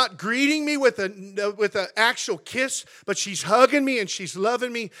she's not greeting me with an actual kiss, but she's hugging me and she's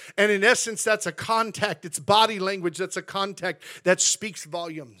loving me. And in essence, that's a contact. It's body language. That's a contact that speaks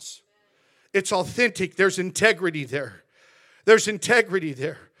volumes. It's authentic. There's integrity there. There's integrity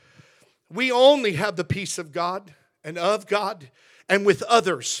there. We only have the peace of God and with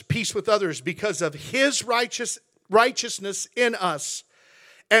others, peace with others because of His righteousness in us.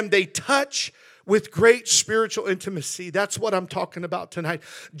 And they touch with great spiritual intimacy. That's what I'm talking about tonight.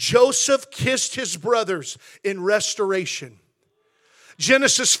 Joseph kissed his brothers in restoration.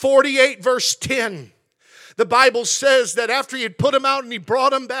 Genesis 48 verse 10. The Bible says that after he had put them out and he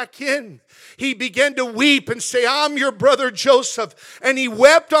brought them back in, he began to weep and say, I'm your brother Joseph. And he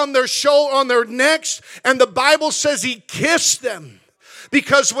wept on their necks, and the Bible says he kissed them.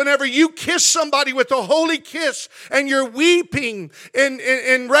 Because whenever you kiss somebody with a holy kiss and you're weeping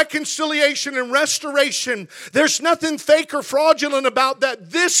in reconciliation and restoration, there's nothing fake or fraudulent about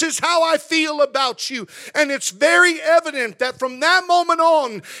that. This is how I feel about you. And it's very evident that from that moment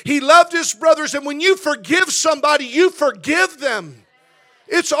on, he loved his brothers. And when you forgive somebody, you forgive them.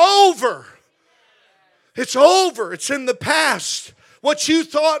 It's over. It's over. It's in the past. What you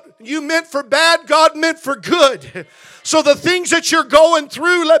thought you meant for bad, God meant for good. So the things that you're going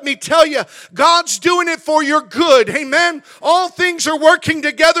through, let me tell you, God's doing it for your good. Amen. All things are working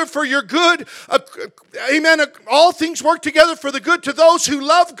together for your good. Amen. All things work together for the good to those who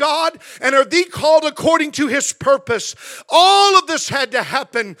love God and are called according to His purpose. All of this had to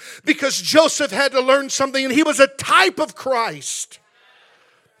happen because Joseph had to learn something, and he was a type of Christ.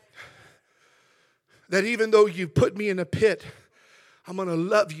 That even though you put me in a pit, I'm going to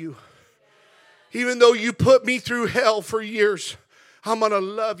love you. Even though you put me through hell for years, I'm going to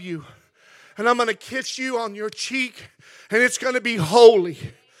love you. And I'm going to kiss you on your cheek. And it's going to be holy.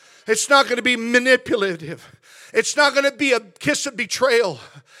 It's not going to be manipulative. It's not going to be a kiss of betrayal.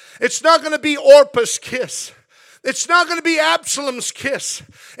 It's not going to be Orpah's kiss. It's not going to be Absalom's kiss.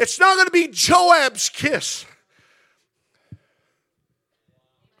 It's not going to be Joab's kiss.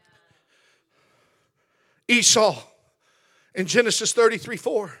 Esau, in Genesis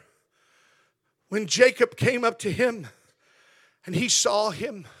 33:4, when Jacob came up to him and he saw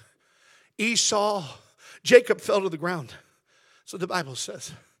him, Jacob fell to the ground. So the Bible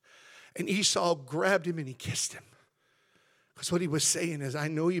says. And Esau grabbed him and he kissed him. Because what he was saying is, I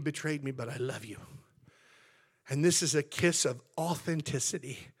know you betrayed me, but I love you. And this is a kiss of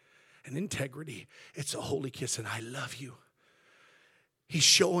authenticity and integrity. It's a holy kiss, and I love you. He's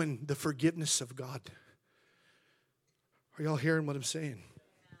showing the forgiveness of God. Are y'all hearing what I'm saying?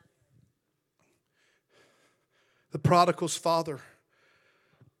 The prodigal's father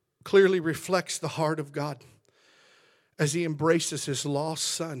clearly reflects the heart of God as he embraces his lost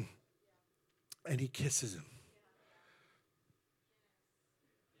son and he kisses him.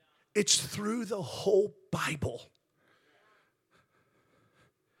 It's through the whole Bible.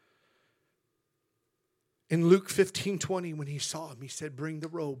 In Luke 15:20, when he saw him, he said, bring the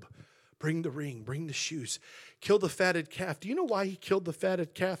robe, bring the ring, bring the shoes. Kill the fatted calf. Do you know why he killed the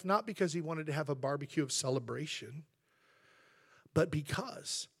fatted calf? Not because he wanted to have a barbecue of celebration, but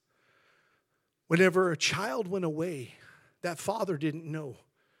because whenever a child went away, that father didn't know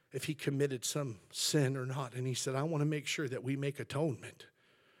if he committed some sin or not. And he said, I want to make sure that we make atonement.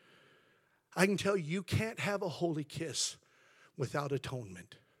 I can tell you, you can't have a holy kiss without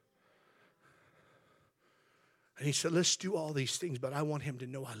atonement. And he said, let's do all these things, but I want him to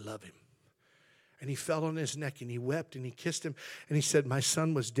know I love him. And he fell on his neck and he wept and he kissed him. And he said, my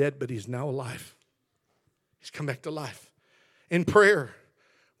son was dead, but he's now alive. He's come back to life. In prayer,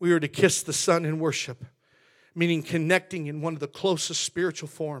 we are to kiss the Son in worship, meaning connecting in one of the closest spiritual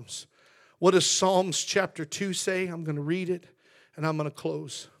forms. What does Psalms chapter 2 say? I'm going to read it and I'm going to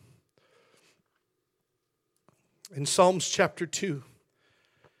close. In Psalms chapter 2,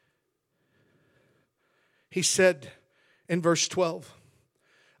 he said in verse 12,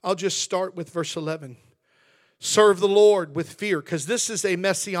 I'll just start with verse 11. Serve the Lord with fear, because this is a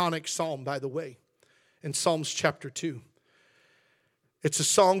messianic psalm, by the way, in Psalms chapter 2. It's a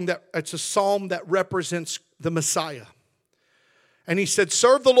psalm that represents the Messiah. And he said,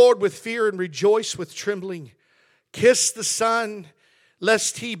 serve the Lord with fear and rejoice with trembling. Kiss the Son,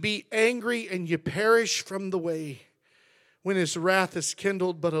 lest he be angry and you perish from the way, when his wrath is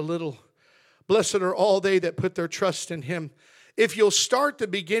kindled but a little. Blessed are all they that put their trust in him. If you'll start the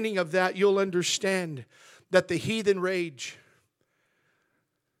beginning of that, you'll understand that the heathen rage.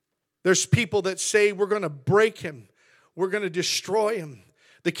 There's people that say, we're going to break him. We're going to destroy him.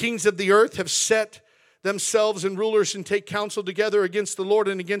 The kings of the earth have set themselves and rulers and take counsel together against the Lord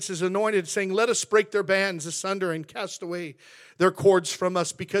and against his anointed, saying, let us break their bands asunder and cast away their cords from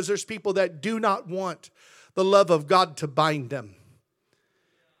us, because there's people that do not want the love of God to bind them.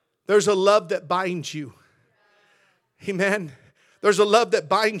 There's a love that binds you. Amen. There's a love that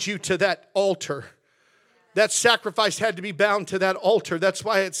binds you to that altar. That sacrifice had to be bound to that altar. That's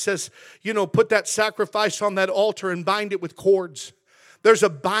why it says, put that sacrifice on that altar and bind it with cords. There's a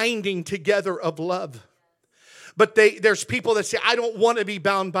binding together of love. But there's people that say, I don't want to be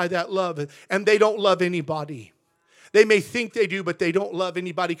bound by that love. And they don't love anybody. They may think they do, but they don't love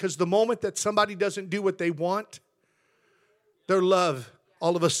anybody. Because the moment that somebody doesn't do what they want, their love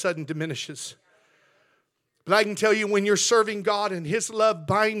all of a sudden diminishes. But I can tell you, when you're serving God and his love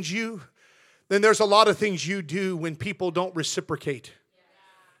binds you, then there's a lot of things you do when people don't reciprocate.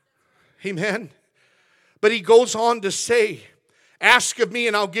 Amen. But he goes on to say, ask of me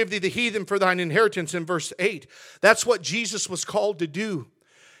and I'll give thee the heathen for thine inheritance, in verse 8. That's what Jesus was called to do.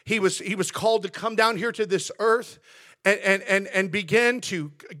 He was called to come down here to this earth and begin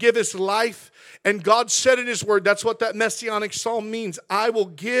to give his life. And God said in his word, that's what that messianic psalm means. I will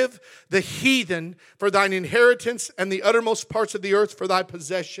give the heathen for thine inheritance and the uttermost parts of the earth for thy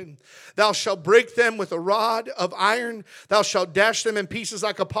possession. Thou shalt break them with a rod of iron. Thou shalt dash them in pieces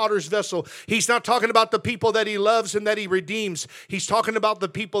like a potter's vessel. He's not talking about the people that he loves and that he redeems. He's talking about the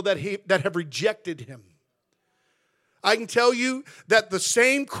people that have rejected him. I can tell you that the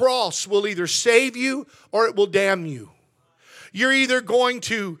same cross will either save you or it will damn you. You're either going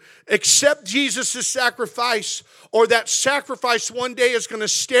to accept Jesus' sacrifice, or that sacrifice one day is going to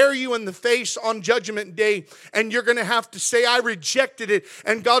stare you in the face on Judgment Day, and you're going to have to say, I rejected it.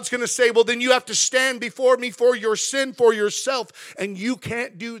 And God's going to say, well, then you have to stand before me for your sin, for yourself. And you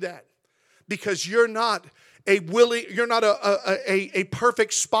can't do that because you're not a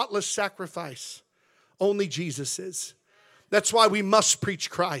perfect, spotless sacrifice. Only Jesus is. That's why we must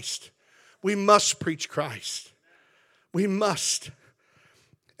preach Christ. We must preach Christ. We must.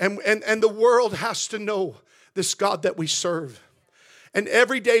 And the world has to know this God that we serve. And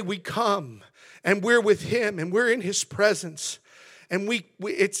every day we come and we're with Him and we're in His presence. And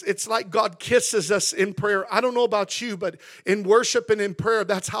it's like God kisses us in prayer. I don't know about you, but in worship and in prayer,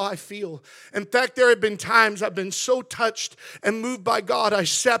 that's how I feel. In fact, there have been times I've been so touched and moved by God. I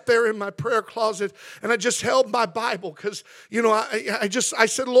sat there in my prayer closet and I just held my Bible because, I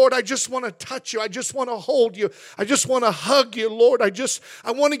said, Lord, I just want to touch you. I just want to hold you. I just want to hug you, Lord. I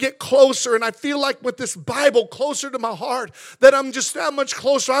want to get closer. And I feel like with this Bible closer to my heart that I'm just that much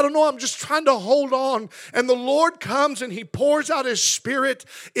closer. I don't know. I'm just trying to hold on. And the Lord comes and He pours out His Spirit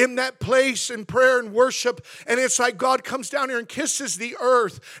in that place in prayer and worship, and it's like God comes down here and kisses the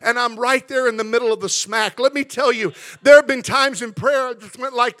earth, and I'm right there in the middle of the smack. Let me tell you, there have been times in prayer I just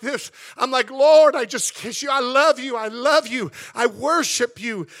went like this. I'm like, Lord, I just kiss you. I love you. I love you. I worship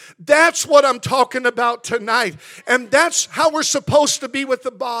you. That's what I'm talking about tonight, and that's how we're supposed to be with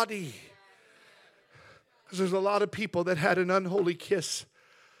the body. Because there's a lot of people that had an unholy kiss,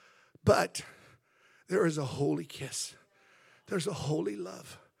 but there is a holy kiss. There's a holy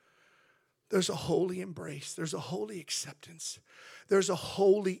love. There's a holy embrace. There's a holy acceptance. There's a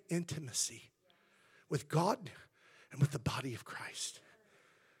holy intimacy with God and with the body of Christ.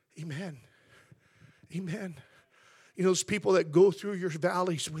 Amen. Amen. You know, those people that go through your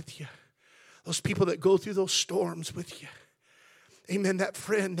valleys with you. Those people that go through those storms with you. Amen. That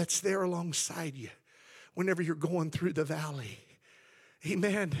friend that's there alongside you whenever you're going through the valley.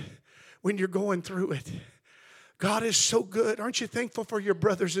 Amen. When you're going through it. God is so good. Aren't you thankful for your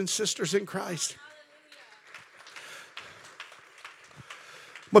brothers and sisters in Christ?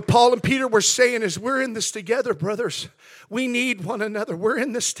 What Paul and Peter were saying is, we're in this together, brothers. We need one another. We're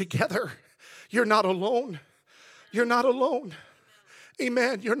in this together. You're not alone. You're not alone.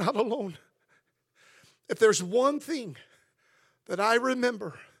 Amen. You're not alone. If there's one thing that I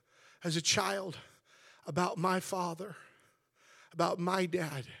remember as a child about my father, about my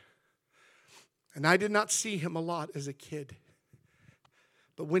dad, and I did not see him a lot as a kid.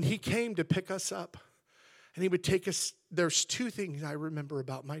 But when he came to pick us up, and he would take us, there's two things I remember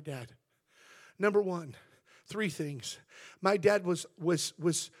about my dad. Number one, three things. My dad was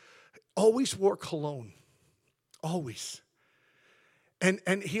always wore cologne. Always. And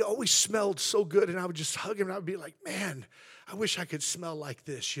he always smelled so good, and I would just hug him, and I would be like, man, I wish I could smell like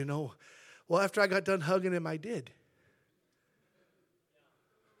this, you know. Well, after I got done hugging him, I did.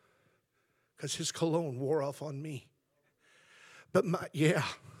 Because his cologne wore off on me. But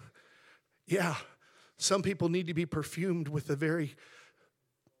some people need to be perfumed with the very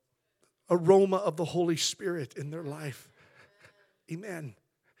aroma of the Holy Spirit in their life. Amen.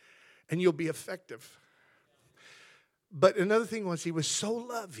 And you'll be effective. But another thing was, he was so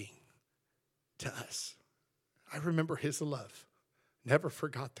loving to us. I remember his love. Never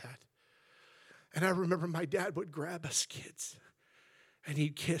forgot that. And I remember my dad would grab us kids. And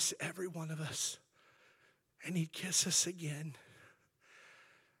he'd kiss every one of us. And he'd kiss us again.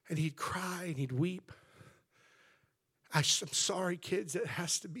 And he'd cry and he'd weep. I'm sorry, kids, it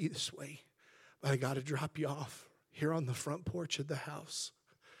has to be this way. But I got to drop you off here on the front porch of the house.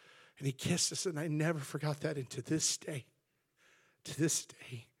 And he kissed us, and I never forgot that. And to this day,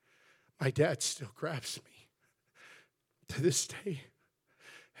 my dad still grabs me. To this day,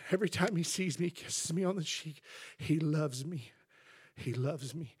 every time he sees me, he kisses me on the cheek. He loves me. He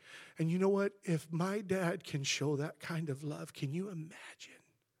loves me. And you know what? If my dad can show that kind of love, can you imagine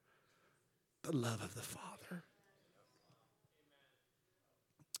the love of the Father?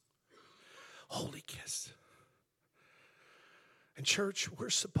 Holy kiss. And church, we're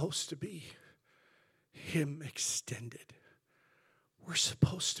supposed to be Him extended. We're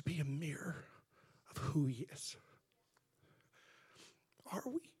supposed to be a mirror of who He is. Are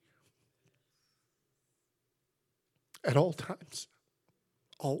we? At all times.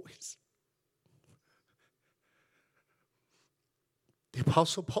 Always. The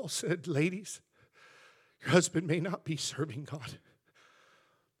Apostle Paul said, ladies, your husband may not be serving God,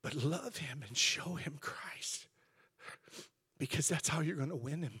 but love him and show him Christ. Because that's how you're going to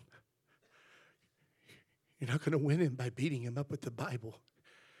win him. You're not going to win him by beating him up with the Bible.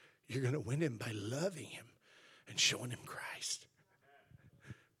 You're going to win him by loving him and showing him Christ.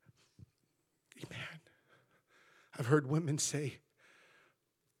 Amen. I've heard women say,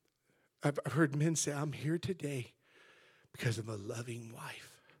 I've heard men say, I'm here today because of a loving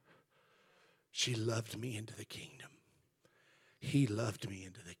wife. She loved me into the kingdom. He loved me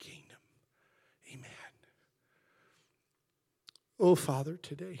into the kingdom. Amen. Oh, Father,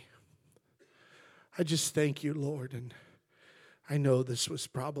 today, I just thank you, Lord. And I know this was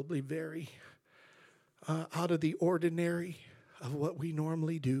probably very out of the ordinary of what we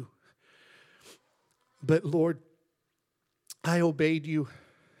normally do. But Lord, I obeyed you,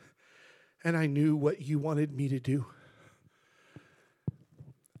 and I knew what you wanted me to do.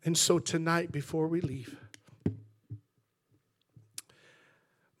 And so tonight, before we leave,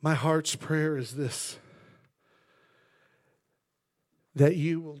 my heart's prayer is this: that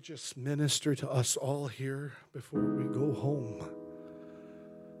you will just minister to us all here before we go home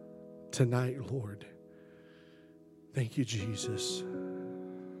tonight, Lord. Thank you, Jesus.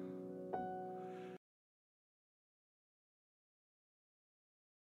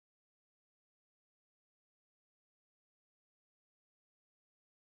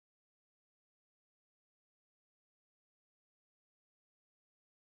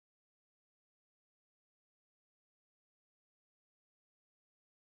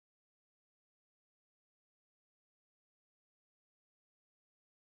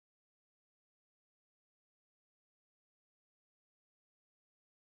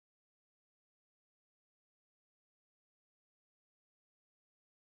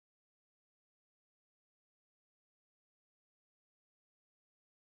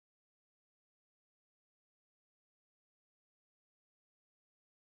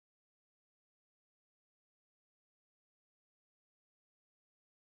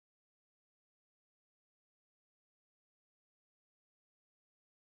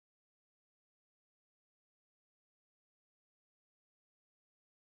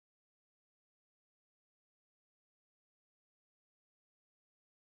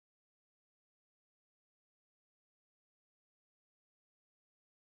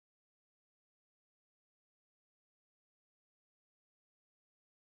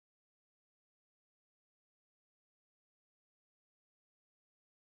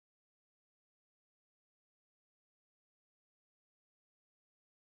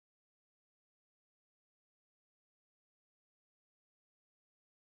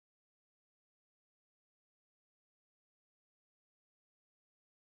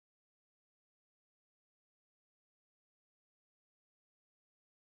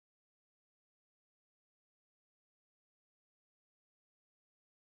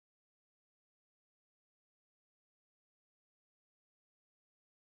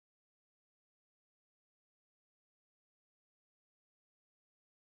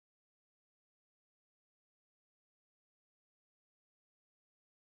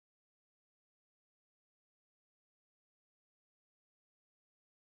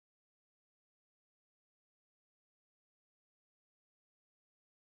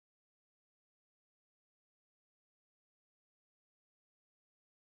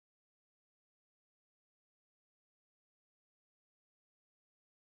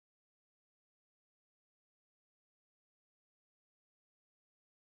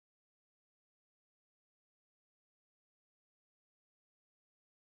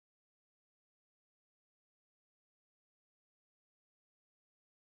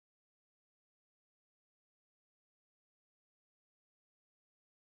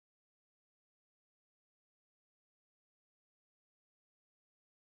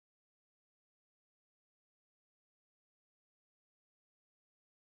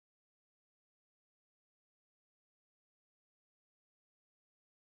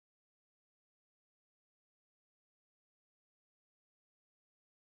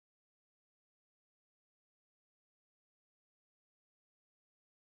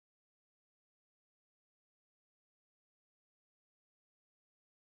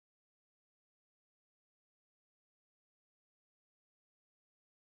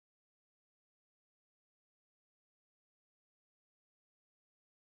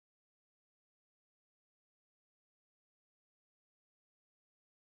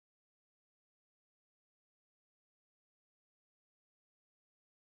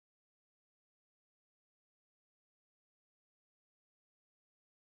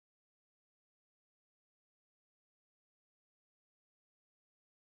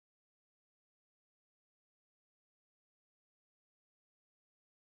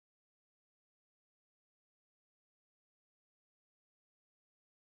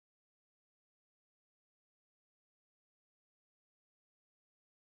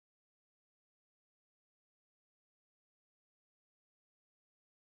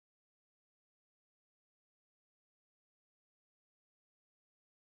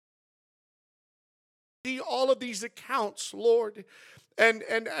 See all of these accounts, Lord, and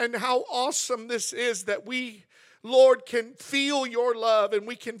how awesome this is that we Lord, can feel your love and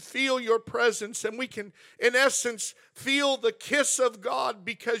we can feel your presence and we can, in essence, feel the kiss of God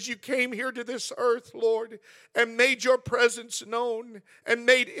because you came here to this earth, Lord, and made your presence known and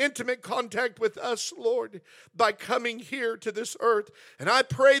made intimate contact with us, Lord, by coming here to this earth. And I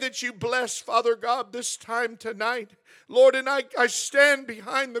pray that you bless, Father God, this time tonight, Lord, and I stand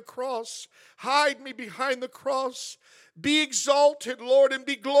behind the cross. Hide me behind the cross. Be exalted, Lord, and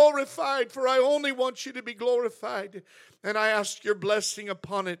be glorified, for I only want you to be glorified. And I ask your blessing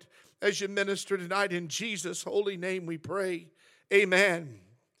upon it as you minister tonight. In Jesus' holy name we pray. Amen.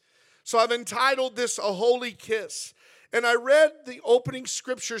 So I've entitled this A Holy Kiss. And I read the opening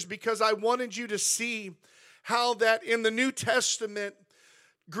scriptures because I wanted you to see how that in the New Testament,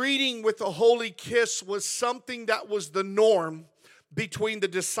 greeting with a holy kiss was something that was the norm between the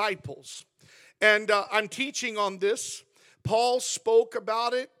disciples. And I'm teaching on this. Paul spoke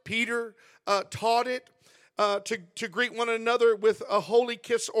about it. Peter taught it to greet one another with a holy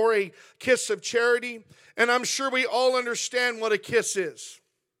kiss or a kiss of charity. And I'm sure we all understand what a kiss is.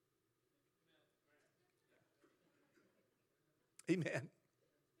 Amen.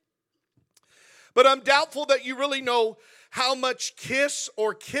 But I'm doubtful that you really know how much kiss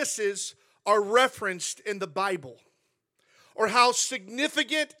or kisses are referenced in the Bible, or how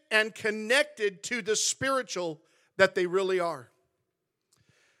significant and connected to the spiritual that they really are.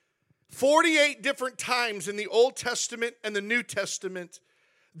 48 different times in the Old Testament and the New Testament,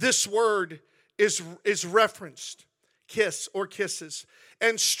 this word is referenced, kiss or kisses.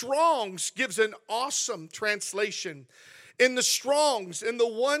 And Strong's gives an awesome translation. In the Strong's, in the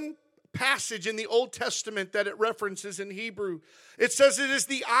one passage in the Old Testament that it references in Hebrew, it says it is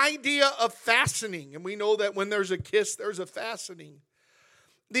the idea of fastening. And we know that when there's a kiss, there's a fastening.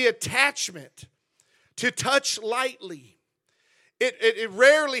 The attachment, to touch lightly. It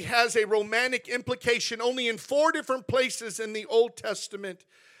rarely has a romantic implication. Only in 4 different places in the Old Testament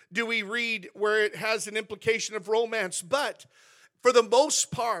do we read where it has an implication of romance. But for the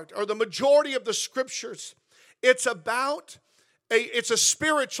most part, or the majority of the scriptures, it's about it's a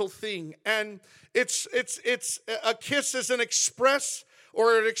spiritual thing, and it's a kiss is an express,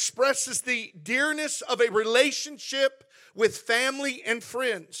 or it expresses the dearness of a relationship with family and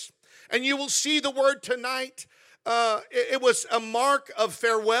friends. And you will see the word tonight. It was a mark of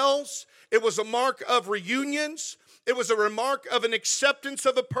farewells. It was a mark of reunions. It was a remark of an acceptance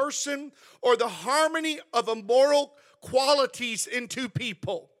of a person, or the harmony of immoral qualities in two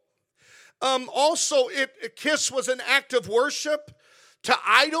people. Also, a kiss was an act of worship to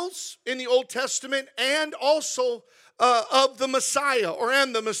idols in the Old Testament, and also of the Messiah,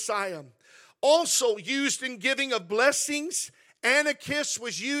 and the Messiah. Also used in giving of blessings, and a kiss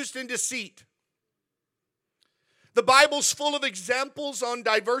was used in deceit. The Bible's full of examples on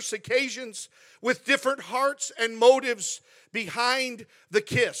diverse occasions with different hearts and motives behind the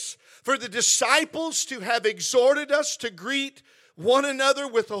kiss. For the disciples to have exhorted us to greet one another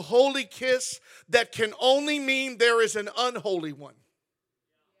with a holy kiss, that can only mean there is an unholy one.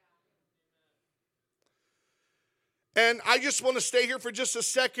 And I just want to stay here for just a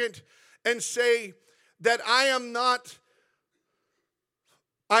second and say that I am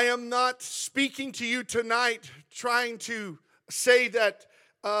not speaking to you tonight trying to say that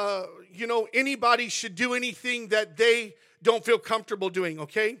anybody should do anything that they don't feel comfortable doing,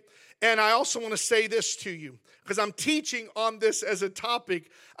 okay? And I also want to say this to you, because I'm teaching on this as a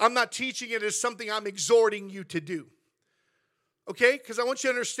topic. I'm not teaching it as something I'm exhorting you to do. Okay? Because I want you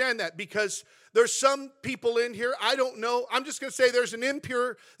to understand that, because there's some people in here, I don't know. I'm just going to say there's an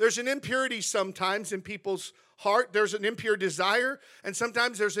impurity sometimes in people's heart. There's an impure desire, and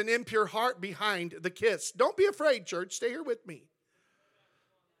sometimes there's an impure heart behind the kiss. Don't be afraid, church. Stay here with me.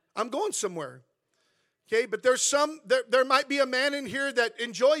 I'm going somewhere. Okay, but there might be a man in here that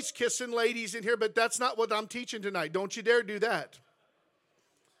enjoys kissing ladies in here, but that's not what I'm teaching tonight. Don't you dare do that.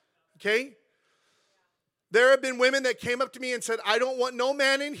 Okay? There have been women that came up to me and said, I don't want no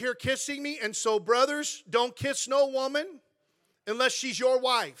man in here kissing me, and so brothers, don't kiss no woman unless she's your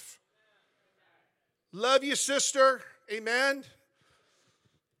wife. Love you, sister. Amen.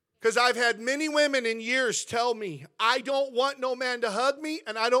 Because I've had many women in years tell me, I don't want no man to hug me,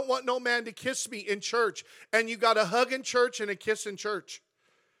 and I don't want no man to kiss me in church. And you got a hug in church and a kiss in church.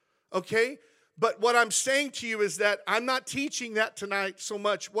 Okay? But what I'm saying to you is that I'm not teaching that tonight so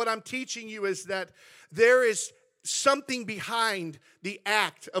much. What I'm teaching you is that there is something behind the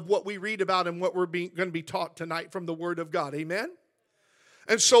act of what we read about and what we're going to be taught tonight from the Word of God. Amen?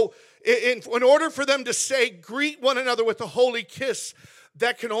 And so in order for them to say, greet one another with a holy kiss,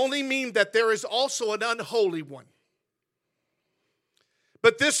 that can only mean that there is also an unholy one.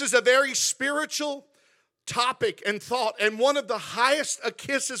 But this is a very spiritual topic and thought. And a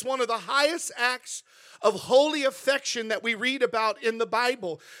kiss is one of the highest acts of holy affection that we read about in the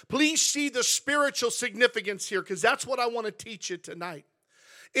Bible. Please see the spiritual significance here, because that's what I want to teach you tonight.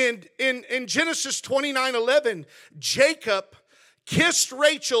 In Genesis 29:11, Jacob kissed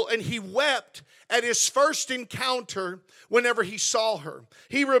Rachel and he wept at his first encounter whenever he saw her.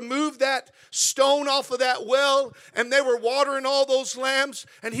 He removed that stone off of that well, and they were watering all those lambs,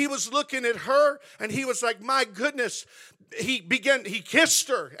 and he was looking at her, and he was like, my goodness. He kissed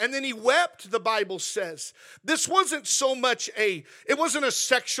her, and then he wept, the Bible says. This wasn't it wasn't a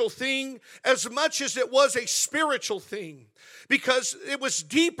sexual thing as much as it was a spiritual thing, because it was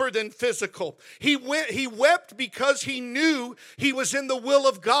deeper than physical. He wept because he knew he was in the will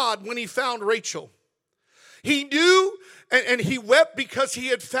of God when he found Rachel. He knew, and he wept because he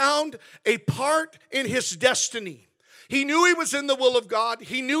had found a part in his destiny. He knew he was in the will of God.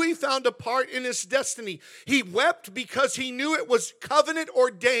 He knew he found a part in his destiny. He wept because he knew it was covenant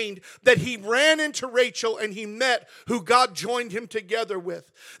ordained that he ran into Rachel and he met who God joined him together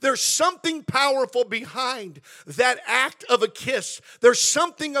with. There's something powerful behind that act of a kiss. There's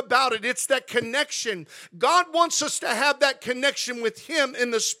something about it. It's that connection. God wants us to have that connection with him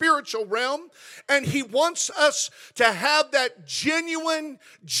in the spiritual realm, and he wants us to have that genuine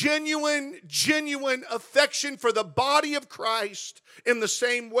affection for the body of Christ in the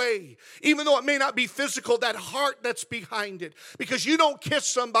same way. Even though it may not be physical, that heart that's behind it. Because you don't kiss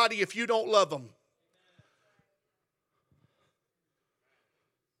somebody if you don't love them.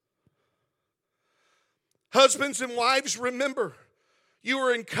 Husbands and wives, remember, you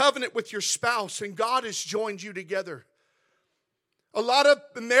are in covenant with your spouse, and God has joined you together. A lot of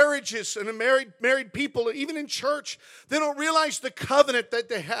marriages and married people, even in church, they don't realize the covenant that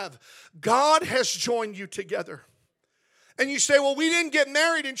they have. God has joined you together. And you say, well, we didn't get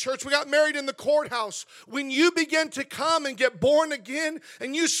married in church. We got married in the courthouse. When you begin to come and get born again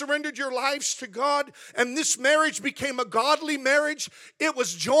and you surrendered your lives to God and this marriage became a godly marriage, it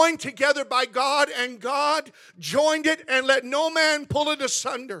was joined together by God, and God joined it and let no man pull it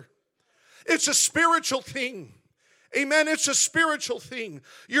asunder. It's a spiritual thing. Amen. It's a spiritual thing.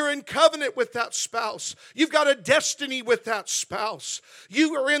 You're in covenant with that spouse. You've got a destiny with that spouse.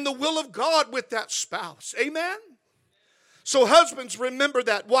 You are in the will of God with that spouse. Amen. So husbands, remember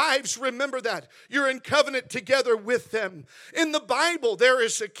that. Wives, remember that. You're in covenant together with them. In the Bible, there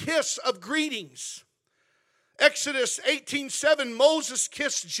is a kiss of greetings. Exodus 18:7, Moses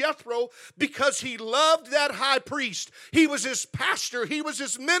kissed Jethro because he loved that high priest. He was his pastor. He was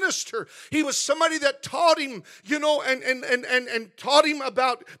his minister. He was somebody that taught him, and taught him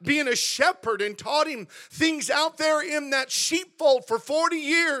about being a shepherd and taught him things out there in that sheepfold for 40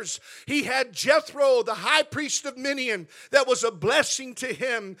 years. He had Jethro, the high priest of Midian, that was a blessing to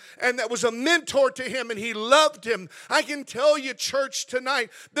him and that was a mentor to him, and he loved him. I can tell you, church, tonight,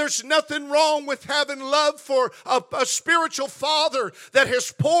 there's nothing wrong with having love for a spiritual father that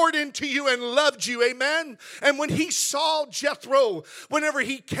has poured into you and loved you. Amen. And when he saw Jethro, whenever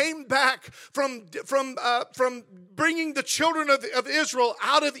he came back from bringing the children of Israel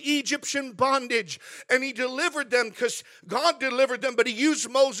out of Egyptian bondage, and he delivered them because God delivered them, but he used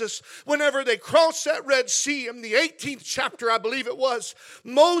Moses. Whenever they crossed that Red Sea in the 18th chapter, I believe it was,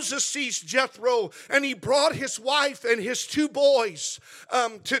 Moses sees Jethro, and he brought his wife and his two boys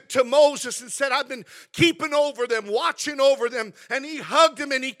to Moses and said, I've been keeping over them, watching over them. And he hugged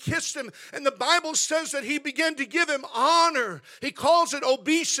him and he kissed him. And the Bible says that he began to give him honor. He calls it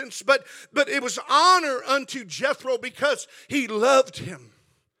obeisance, but it was honor unto Jethro because he loved him.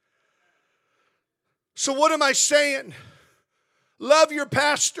 So what am I saying? Love your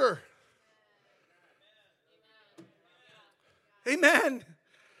pastor. Amen.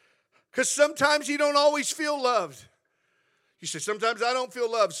 Because sometimes you don't always feel loved. You say, sometimes I don't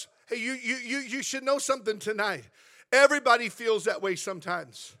feel loved. Hey, you should know something tonight. Everybody feels that way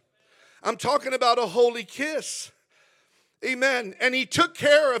sometimes. I'm talking about a holy kiss. Amen. And he took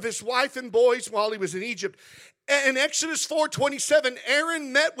care of his wife and boys while he was in Egypt. In Exodus 4:27,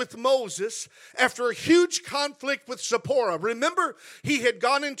 Aaron met with Moses after a huge conflict with Zipporah. Remember, he had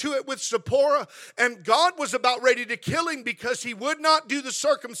gone into it with Zipporah, and God was about ready to kill him because he would not do the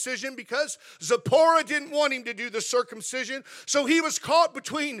circumcision, because Zipporah didn't want him to do the circumcision. So he was caught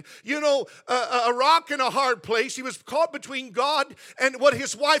between, a rock and a hard place. He was caught between God and what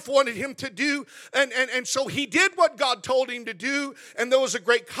his wife wanted him to do. And so he did what God told him to do, and there was a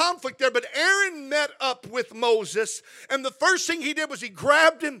great conflict there. But Aaron met up with Moses Moses. And the first thing he did was he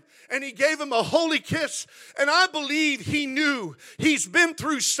grabbed him and he gave him a holy kiss. And I believe he knew he's been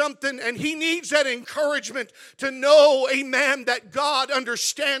through something and he needs that encouragement to know, amen, that God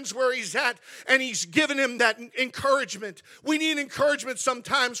understands where he's at and he's given him that encouragement. We need encouragement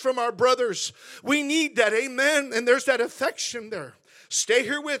sometimes from our brothers. We need that, amen. And there's that affection there. Stay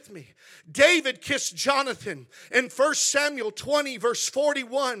here with me. David kissed Jonathan in 1 Samuel 20, verse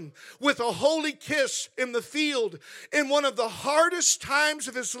 41, with a holy kiss in the field in one of the hardest times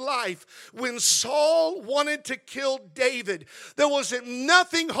of his life when Saul wanted to kill David. There wasn't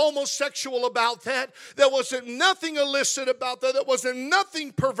nothing homosexual about that. There wasn't nothing illicit about that. There wasn't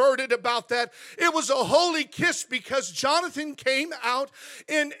nothing perverted about that. It was a holy kiss because Jonathan came out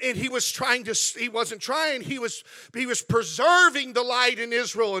and he was preserving the light in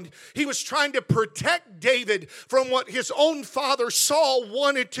Israel, and he was trying to protect David from what his own father Saul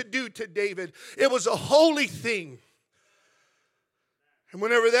wanted to do to David. It was a holy thing. And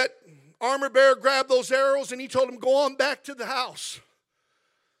whenever that armor bearer grabbed those arrows and he told him, go on back to the house,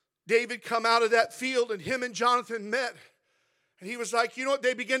 David come out of that field and him and Jonathan met. And he was like, you know what?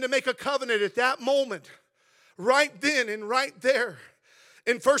 They began to make a covenant at that moment, right then and right there.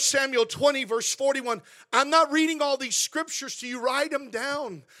 In 1 Samuel 20, verse 41, I'm not reading all these scriptures to you. Write them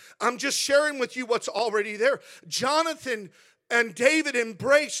down. I'm just sharing with you what's already there. Jonathan and David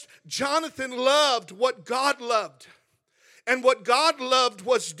embraced. Jonathan loved what God loved. And what God loved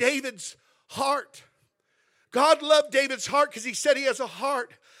was David's heart. God loved David's heart because he said he has a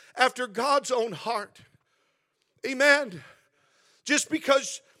heart after God's own heart. Amen. Just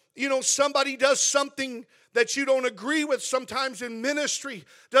because, somebody does something that you don't agree with sometimes in ministry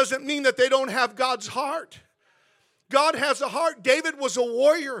doesn't mean that they don't have God's heart. God has a heart. David was a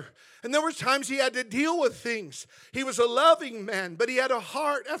warrior, and there were times he had to deal with things. He was a loving man, but he had a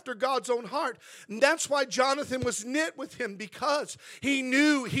heart after God's own heart. And that's why Jonathan was knit with him, because he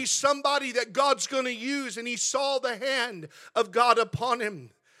knew he's somebody that God's going to use, and he saw the hand of God upon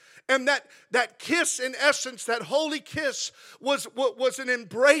him. And that kiss, in essence, that holy kiss was an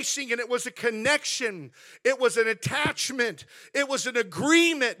embracing, and it was a connection. It was an attachment. It was an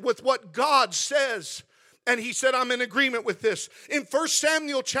agreement with what God says. And he said, I'm in agreement with this. In 1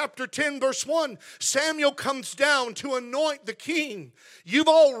 Samuel chapter 10, verse 1, Samuel comes down to anoint the king. You've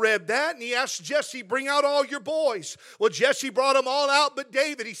all read that. And he asked Jesse, bring out all your boys. Well, Jesse brought them all out but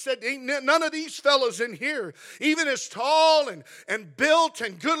David. He said, ain't none of these fellas in here, even as tall and built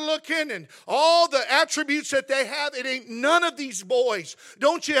and good looking and all the attributes that they have, it ain't none of these boys.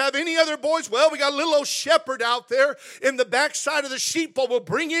 Don't you have any other boys? Well, we got a little old shepherd out there in the backside of the sheepfold. We'll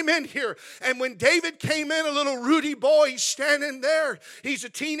bring him in here. And when David came in, a little Rudy boy, he's standing there. He's a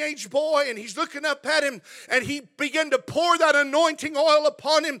teenage boy, and he's looking up at him, and he began to pour that anointing oil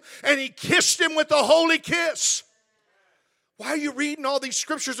upon him, and he kissed him with a holy kiss. Why are you reading all these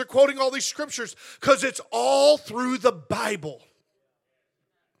scriptures or quoting all these scriptures? Because it's all through the Bible.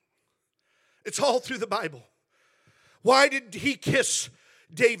 It's all through the Bible. Why did he kiss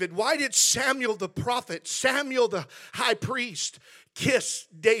David? Why did Samuel the prophet, Samuel the high priest, kiss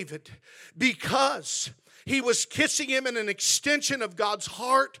David? Because he was kissing him in an extension of God's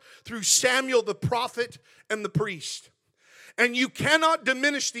heart through Samuel the prophet and the priest. And you cannot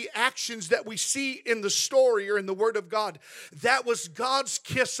diminish the actions that we see in the story or in the Word of God. That was God's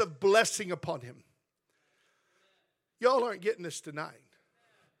kiss of blessing upon him. Y'all aren't getting this tonight.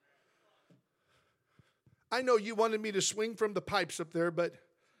 I know you wanted me to swing from the pipes up there, but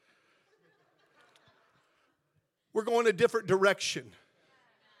we're going a different direction.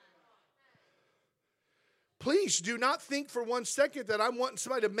 Please do not think for 1 second that I'm wanting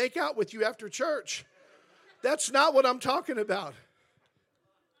somebody to make out with you after church. That's not what I'm talking about.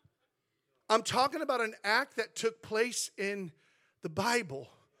 I'm talking about an act that took place in the Bible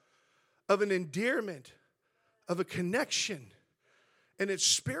of an endearment, of a connection, and it's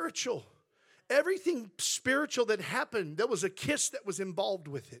spiritual. Everything spiritual that happened, there was a kiss that was involved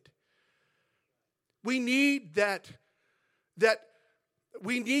with it. We need that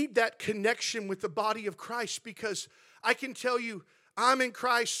connection with the body of Christ, because I can tell you, I'm in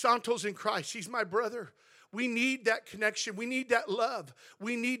Christ, Santo's in Christ. He's my brother. We need that connection. We need that love.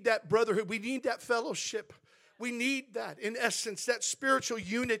 We need that brotherhood. We need that fellowship. We need that, in essence, that spiritual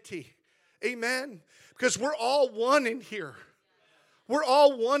unity. Amen? Because we're all one in here. We're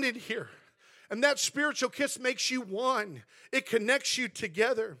all one in here. And that spiritual kiss makes you one. It connects you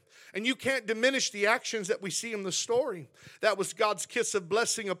together. And you can't diminish the actions that we see in the story. That was God's kiss of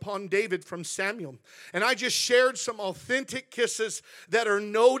blessing upon David from Samuel. And I just shared some authentic kisses that are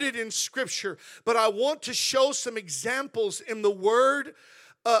noted in Scripture. But I want to show some examples in the Word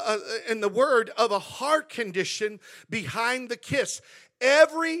in the word of a heart condition behind the kiss.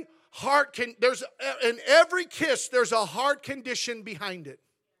 Every in every kiss, there's a heart condition behind it.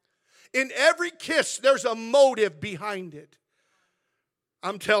 In every kiss, there's a motive behind it.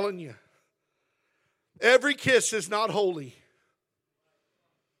 I'm telling you. Every kiss is not holy.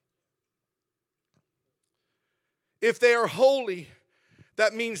 If they are holy,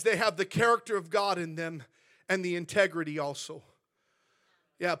 that means they have the character of God in them and the integrity also.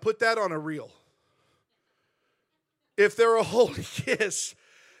 Yeah, put that on a reel. If they're a holy kiss,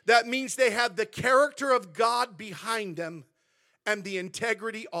 that means they have the character of God behind them and the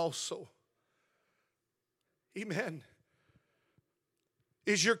integrity also. Amen.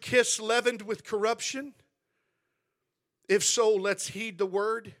 Is your kiss leavened with corruption? If so, let's heed the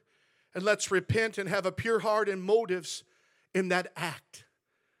word and let's repent and have a pure heart and motives in that act.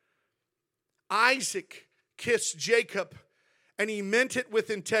 Isaac kissed Jacob and he meant it with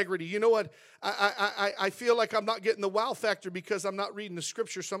integrity. You know what? I feel like I'm not getting the wow factor because I'm not reading the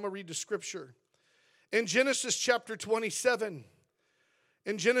scripture, so I'm going to read the scripture. In Genesis chapter 27,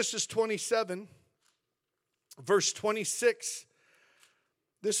 verse 26,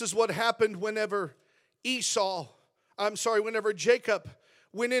 this is what happened whenever Jacob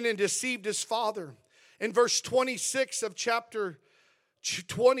went in and deceived his father. In verse 26 of chapter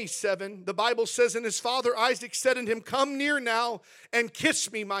 27, the Bible says, and his father Isaac said unto him, come near now and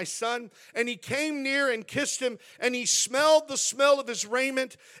kiss me, my son. And he came near and kissed him, and he smelled the smell of his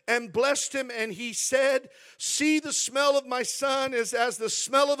raiment and blessed him. And he said, see, the smell of my son is as the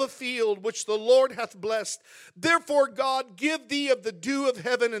smell of a field which the Lord hath blessed. Therefore God give thee of the dew of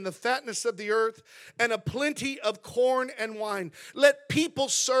heaven and the fatness of the earth and a plenty of corn and wine. Let people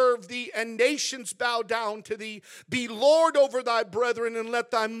serve thee and nations bow down to thee. Be Lord over thy brethren, and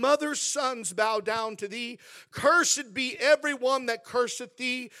let thy mother's sons bow down to thee. Cursed be every one that curseth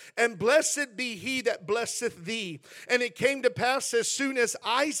thee, and blessed be he that blesseth thee. And it came to pass, as soon as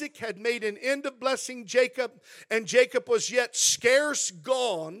Isaac had made an end of blessing Jacob, and Jacob was yet scarce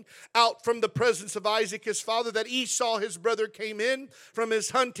gone out from the presence of Isaac his father, that Esau his brother came in from his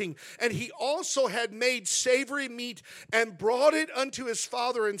hunting. And he also had made savory meat, and brought it unto his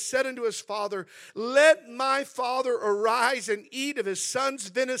father, and said unto his father, let my father arise and eat of his son's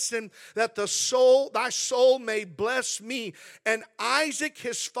venison, that thy soul may bless me. And Isaac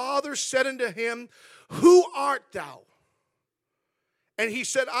his father said unto him, who art thou? And he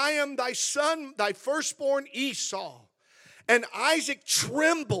said, I am thy son, thy firstborn Esau. And Isaac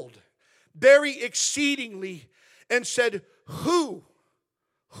trembled very exceedingly and said, who?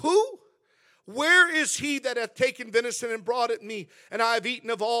 Where is he that hath taken venison and brought it me? And I have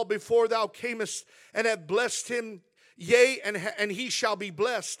eaten of all before thou camest, and have blessed him. Yea, and he shall be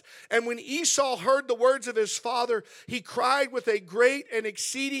blessed. And when Esau heard the words of his father, he cried with a great and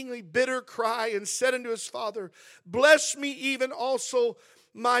exceedingly bitter cry, and said unto his father, bless me even also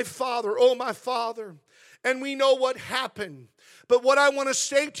my father, O my father. And we know what happened. But what I want to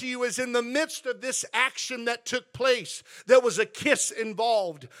say to you is, in the midst of this action that took place, there was a kiss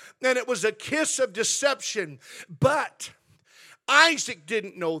involved. And it was a kiss of deception. But Isaac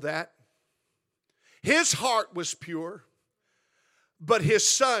didn't know that. His heart was pure, but his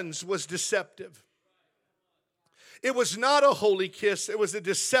son's was deceptive. It was not a holy kiss, it was a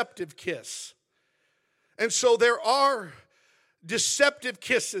deceptive kiss. And so there are deceptive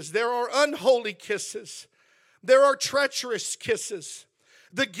kisses, there are unholy kisses, there are treacherous kisses.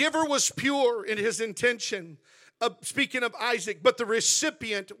 The giver was pure in his intention, speaking of Isaac, but the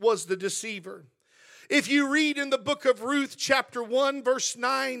recipient was the deceiver. If you read in the book of Ruth, chapter 1, verse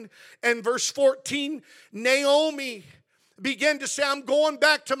 9 and verse 14, Naomi began to say, I'm going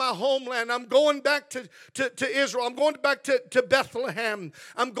back to my homeland. I'm going back to Israel. I'm going back to Bethlehem.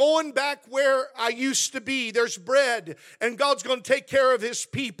 I'm going back where I used to be. There's bread, and God's going to take care of his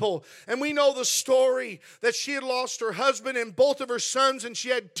people. And we know the story that she had lost her husband and both of her sons, and she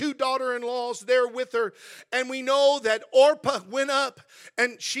had 2 daughter-in-laws there with her. And we know that Orpah went up,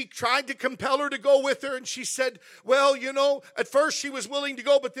 and she tried to compel her to go with her. And she said, well, at first she was willing to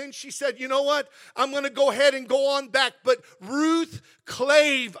go, but then she said, you know what? I'm going to go ahead and go on back. But Ruth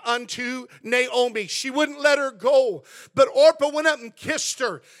clave unto Naomi. She wouldn't let her go. But Orpah went up and kissed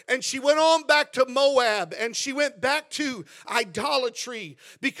her. And she went on back to Moab. And she went back to idolatry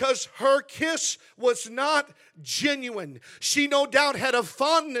because her kiss was not genuine. She no doubt had a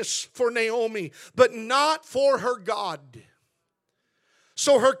fondness for Naomi, but not for her God.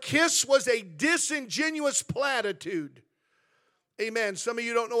 So her kiss was a disingenuous platitude. Amen. Some of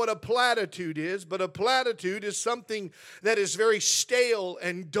you don't know what a platitude is, but a platitude is something that is very stale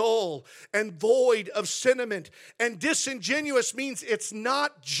and dull and void of sentiment. And disingenuous means it's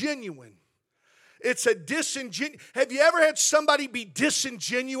not genuine. It's a disingenuous. Have you ever had somebody be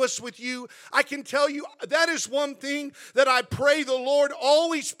disingenuous with you? I can tell you that is one thing that I pray the Lord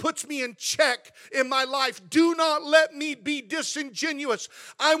always puts me in check in my life. Do not let me be disingenuous.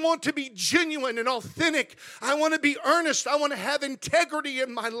 I want to be genuine and authentic. I want to be earnest. I want to have integrity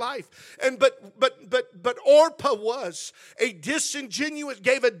in my life. And but Orpah was a disingenuous,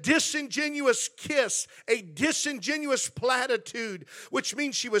 gave a disingenuous kiss, a disingenuous platitude, which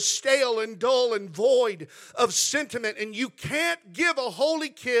means she was stale and dull and void of sentiment. And you can't give a holy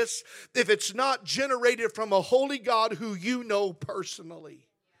kiss if it's not generated from a holy God who you know personally.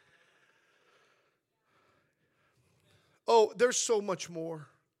 Oh, there's so much more.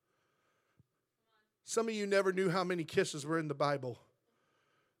 Some of you never knew how many kisses were in the Bible.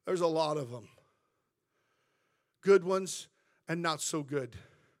 There's a lot of them. Good ones and not so good.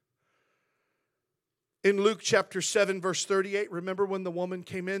 In Luke chapter 7, verse 38, remember when the woman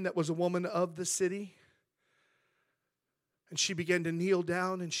came in that was a woman of the city? And she began to kneel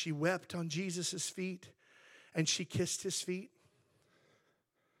down and she wept on Jesus' feet and she kissed his feet.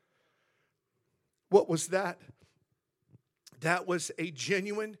 What was that? That was a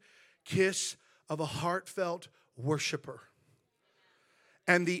genuine kiss of a heartfelt worshiper.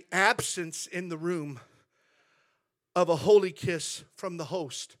 And the absence in the room of a holy kiss from the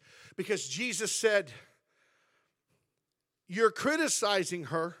host. Because Jesus said, you're criticizing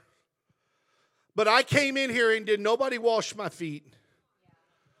her, but I came in here and did nobody wash my feet?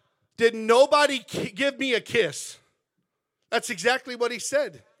 Did nobody give me a kiss? That's exactly what he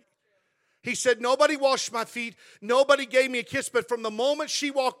said. He said, nobody washed my feet. Nobody gave me a kiss. But from the moment she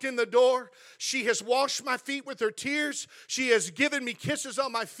walked in the door, she has washed my feet with her tears. She has given me kisses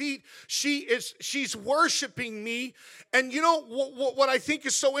on my feet. She's worshiping me. And you know what I think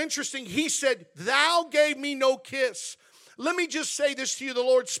is so interesting? He said, thou gave me no kiss. Let me just say this to you. The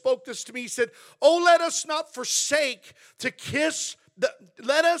Lord spoke this to me. He said, oh, let us not forsake to kiss.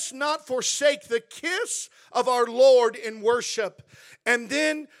 Let us not forsake the kiss of our Lord in worship and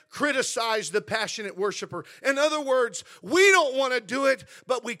then criticize the passionate worshiper. In other words, we don't want to do it,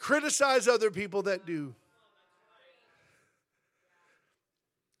 but we criticize other people that do.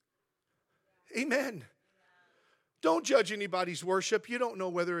 Amen. Don't judge anybody's worship. You don't know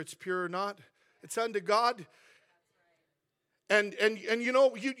whether it's pure or not. It's unto God. And you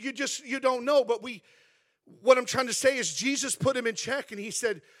know, you don't know, but what I'm trying to say is Jesus put him in check and he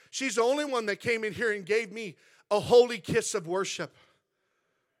said, she's the only one that came in here and gave me a holy kiss of worship.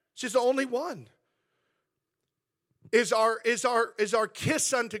 She's the only one. Is our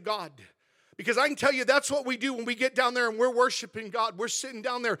kiss unto God. Because I can tell you that's what we do when we get down there and we're worshiping God. We're sitting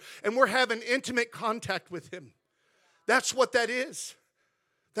down there and we're having intimate contact with him. That's what that is.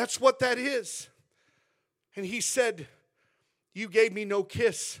 That's what that is. And he said, you gave me no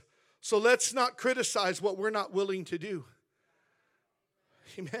kiss. So let's not criticize what we're not willing to do.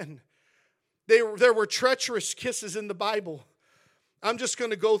 Amen. There were treacherous kisses in the Bible. I'm just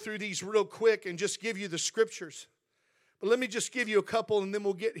going to go through these real quick and just give you the scriptures. But let me just give you a couple and then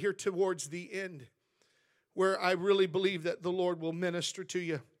we'll get here towards the end where I really believe that the Lord will minister to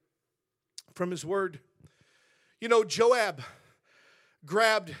you from his word. You know, Joab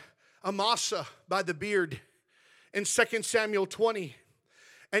grabbed Amasa by the beard in 2 Samuel 20.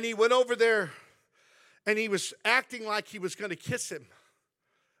 And he went over there and he was acting like he was going to kiss him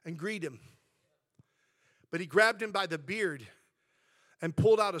and greet him. But he grabbed him by the beard and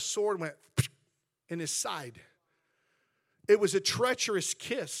pulled out a sword and went in his side. It was a treacherous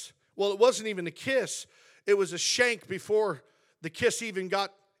kiss. Well, it wasn't even a kiss. It was a shank before the kiss even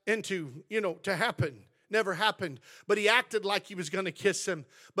got into, to happen. Never happened. But he acted like he was going to kiss him,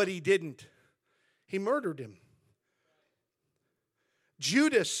 but he didn't. He murdered him.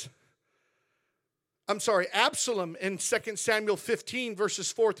 Absalom in 2 Samuel 15,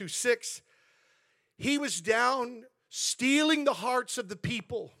 verses 4 through 6. He was down stealing the hearts of the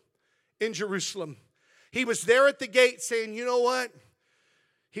people in Jerusalem. He was there at the gate saying, you know what?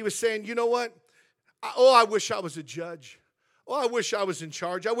 He was saying, you know what? I wish I was a judge. Oh, I wish I was in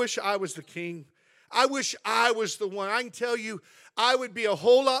charge. I wish I was the king. I wish I was the one. I can tell you, I would be a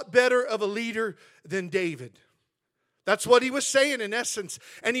whole lot better of a leader than David. That's what he was saying in essence.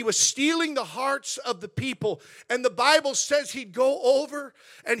 And he was stealing the hearts of the people. And the Bible says he'd go over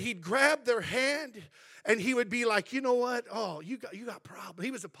and he'd grab their hand and he would be like, you know what? Oh, you got problems.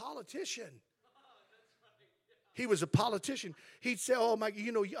 He was a politician. He was a politician. He'd say, oh,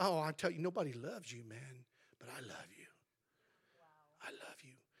 I tell you, nobody loves you, man, but I love you.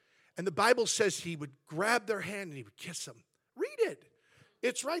 And the Bible says he would grab their hand and he would kiss them. Read it.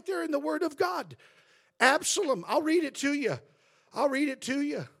 It's right there in the Word of God. Absalom, I'll read it to you. I'll read it to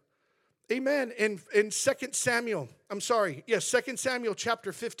you. Amen. In 2 Samuel, 2 Samuel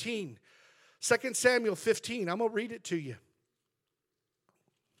chapter 15. 2 Samuel 15, I'm going to read it to you.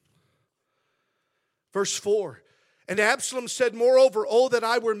 Verse 4. And Absalom said, moreover, oh, that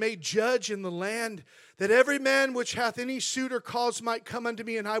I were made judge in the land, that every man which hath any suit or cause might come unto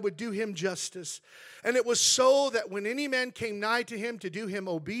me, and I would do him justice. And it was so that when any man came nigh to him to do him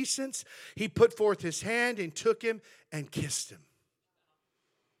obeisance, he put forth his hand and took him and kissed him.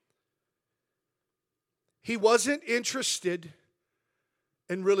 He wasn't interested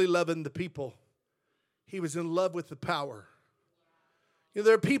in really loving the people. He was in love with the power. You know,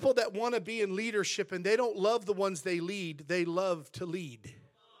 there are people that want to be in leadership and they don't love the ones they lead. They love to lead.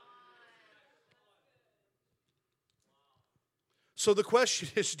 So the question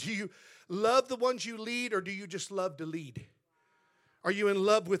is, do you love the ones you lead or do you just love to lead? Are you in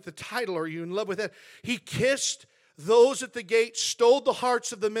love with the title? Are you in love with that? He kissed those at the gate, stole the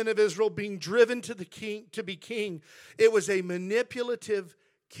hearts of the men of Israel, being driven to the king to be king. It was a manipulative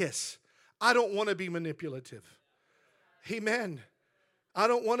kiss. I don't want to be manipulative. Amen. I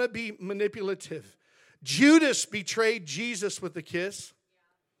don't want to be manipulative. Judas betrayed Jesus with a kiss.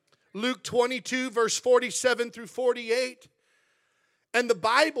 Luke 22, verse 47 through 48. And the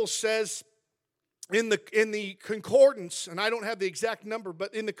Bible says in the concordance, and I don't have the exact number,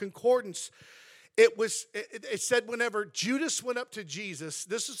 but in the concordance, it said whenever Judas went up to Jesus,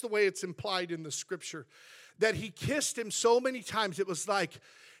 this is the way it's implied in the scripture, that he kissed him so many times, it was like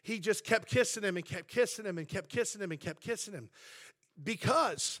he just kept kissing him and kept kissing him and kept kissing him and kept kissing him.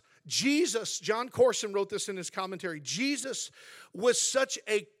 Because Jesus, John Corson wrote this in his commentary, Jesus was such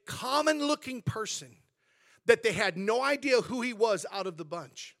a common-looking person that they had no idea who he was out of the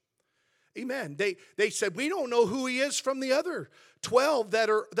bunch. Amen. They said, we don't know who he is from the other 12 that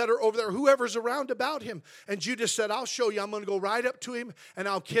are over there, whoever's around about him. And Judas said, I'll show you. I'm going to go right up to him and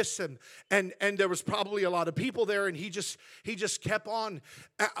I'll kiss him. And there was probably a lot of people there, and he just kept on.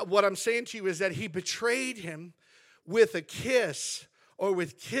 What I'm saying to you is that he betrayed him with a kiss or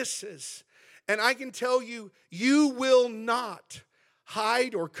with kisses. And I can tell you, you will not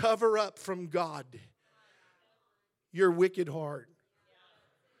hide or cover up from God your wicked heart.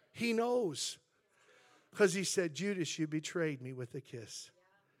 He knows. Because he said, Judas, you betrayed me with a kiss.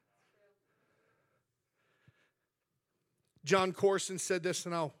 John Corson said this,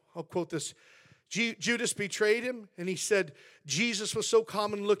 and I'll quote this. Judas betrayed him, and he said Jesus was so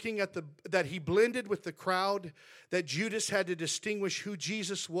common looking that he blended with the crowd that Judas had to distinguish who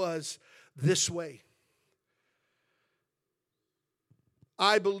Jesus was this way.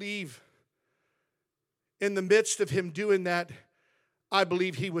 I believe in the midst of him doing that, I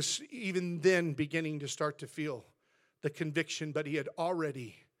believe he was even then beginning to start to feel the conviction, but he had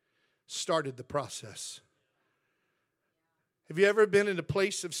already started the process. Have you ever been in a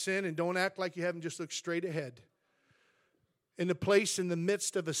place of sin, and don't act like you haven't, just look straight ahead? In a place in the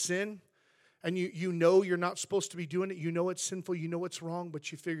midst of a sin, and you know you're not supposed to be doing it, you know it's sinful, you know it's wrong,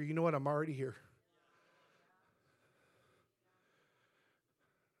 but you figure, you know what, I'm already here.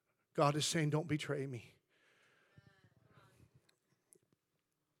 God is saying, don't betray me.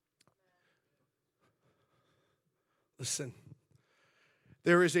 Listen,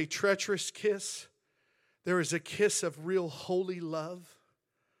 there is a treacherous kiss. There is a kiss of real holy love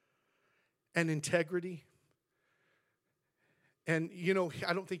and integrity. And, you know,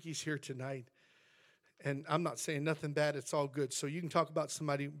 I don't think he's here tonight. And I'm not saying nothing bad. It's all good. So you can talk about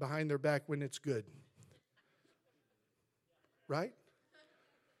somebody behind their back when it's good. Right?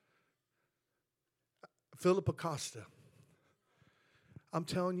 Philip Acosta. I'm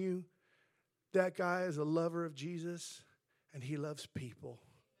telling you, that guy is a lover of Jesus, and he loves people.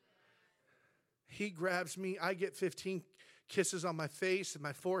 He grabs me. I get 15 kisses on my face and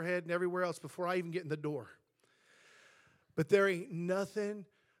my forehead and everywhere else before I even get in the door. But there ain't nothing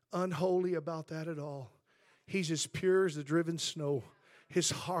unholy about that at all. He's as pure as the driven snow. His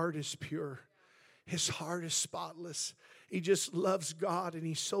heart is pure. His heart is spotless. He just loves God, and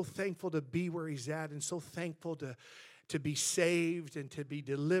he's so thankful to be where he's at, and so thankful to be saved and to be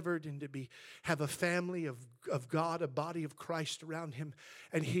delivered and to have a family of God, a body of Christ around him.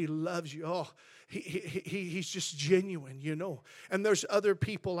 And he loves you. Oh, he's just genuine, you know. And there's other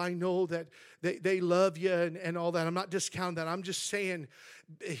people I know that they love you and all that. I'm not discounting that. I'm just saying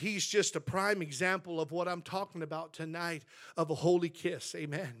he's just a prime example of what I'm talking about tonight, of a holy kiss.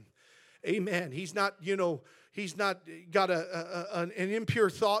 Amen. Amen. He's not, you know, He's not got an impure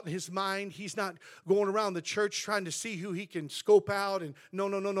thought in his mind. He's not going around the church trying to see who he can scope out. And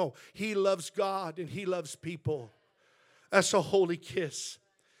no. He loves God and he loves people. That's a holy kiss.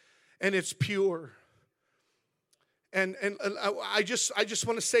 And it's pure. And I just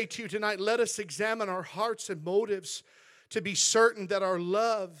want to say to you tonight, let us examine our hearts and motives to be certain that our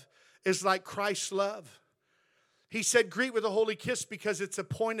love is like Christ's love. He said, greet with a holy kiss because it's a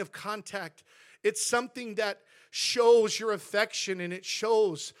point of contact. It's something that shows your affection and it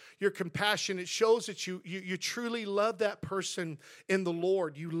shows your compassion. It shows that you truly love that person in the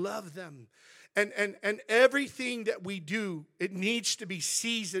Lord. You love them. And everything that we do, it needs to be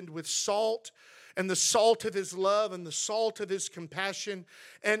seasoned with salt and the salt of His love and the salt of His compassion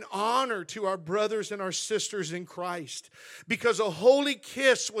and honor to our brothers and our sisters in Christ. Because a holy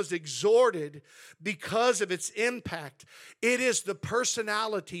kiss was exhorted because of its impact. It is the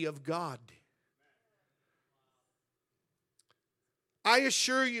personality of God. I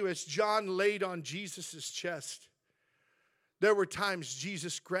assure you, as John laid on Jesus' chest, there were times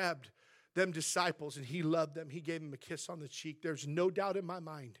Jesus grabbed them disciples and He loved them. He gave them a kiss on the cheek. There's no doubt in my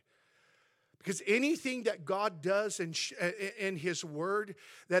mind. Because anything that God does in His Word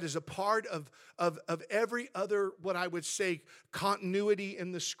that is a part of every other, what I would say, continuity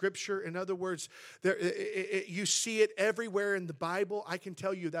in the Scripture. In other words, you see it everywhere in the Bible. I can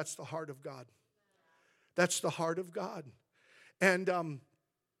tell you that's the heart of God. That's the heart of God. And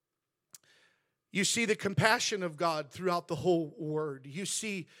you see the compassion of God throughout the whole Word. You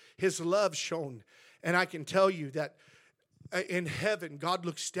see His love shown. And I can tell you that in heaven, God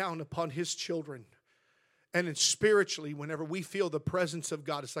looks down upon His children. And spiritually, whenever we feel the presence of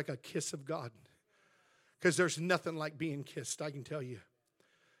God, it's like a kiss of God. Because there's nothing like being kissed, I can tell you.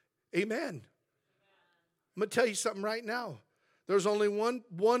 Amen. I'm going to tell you something right now. There's only one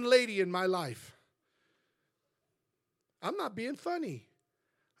lady in my life. I'm not being funny.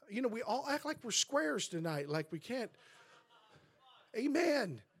 You know, we all act like we're squares tonight, like we can't.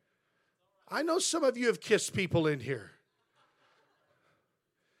 Amen. I know some of you have kissed people in here.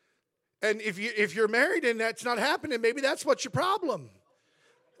 And if you're married and that's not happening, maybe that's what's your problem.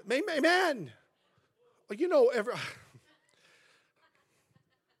 Amen. You know,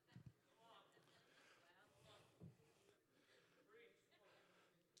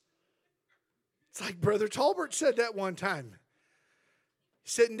 it's like Brother Tolbert said that one time.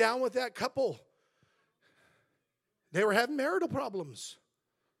 Sitting down with that couple. They were having marital problems.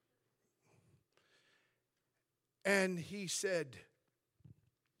 And he said,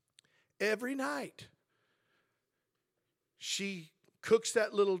 every night, she cooks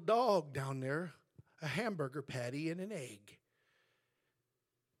that little dog down there a hamburger patty and an egg.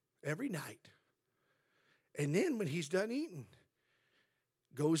 Every night. And then when he's done eating,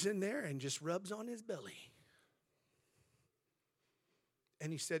 goes in there and just rubs on his belly.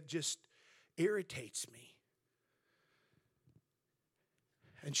 And he said, just irritates me.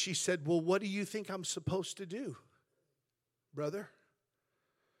 And she said, well, what do you think I'm supposed to do, brother?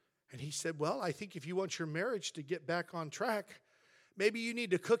 And he said, well, I think if you want your marriage to get back on track, maybe you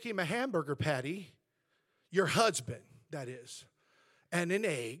need to cook him a hamburger patty, your husband, that is, and an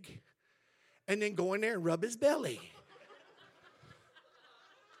egg, and then go in there and rub his belly.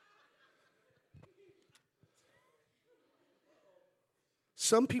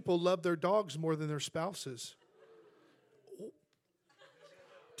 Some people love their dogs more than their spouses.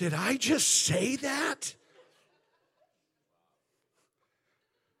 Did I just say that?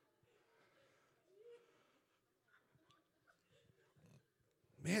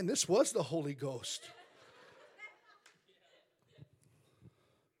 Man, this was the Holy Ghost.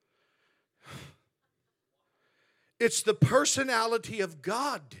 It's the personality of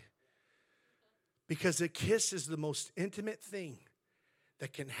God. Because a kiss is the most intimate thing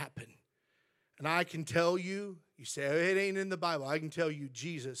that can happen. And I can tell you, you say, oh, it ain't in the Bible. I can tell you,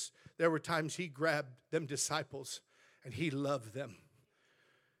 Jesus, there were times He grabbed them disciples and He loved them.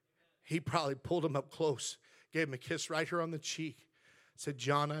 He probably pulled them up close, gave them a kiss right here on the cheek, said,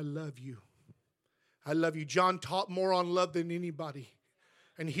 John, I love you. I love you. John taught more on love than anybody.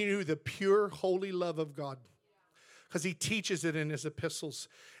 And he knew the pure, holy love of God. Because he teaches it in his epistles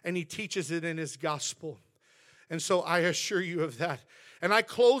and he teaches it in his gospel. And so I assure you of that. And I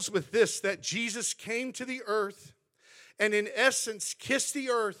close with this, that Jesus came to the earth and in essence kissed the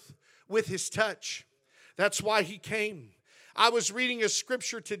earth with His touch. That's why He came. I was reading a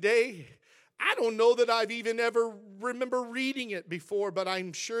scripture today. I don't know that I've even ever remember reading it before, but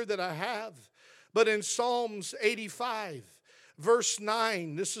I'm sure that I have. But in Psalms 85, verse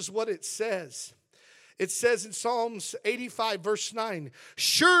 9, this is what it says. It says in Psalms 85 verse 9,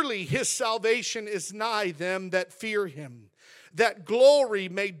 surely his salvation is nigh them that fear him, that glory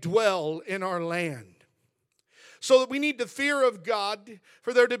may dwell in our land. So that we need the fear of God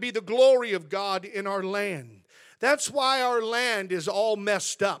for there to be the glory of God in our land. That's why our land is all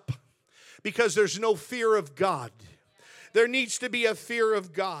messed up, because there's no fear of God. There needs to be a fear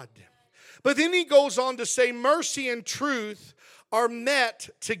of God. But then he goes on to say, mercy and truth are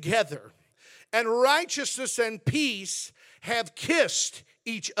met together, and righteousness and peace have kissed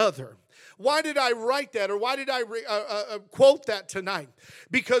each other. Why did I write that, or why did I quote that tonight?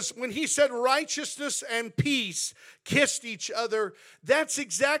 Because when he said righteousness and peace kissed each other, that's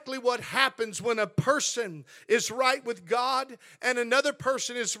exactly what happens when a person is right with God and another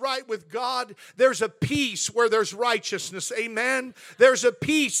person is right with God. There's a peace where there's righteousness. Amen. There's a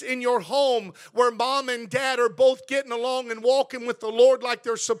peace in your home where mom and dad are both getting along and walking with the Lord like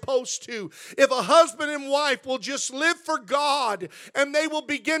they're supposed to. If a husband and wife will just live for God and they will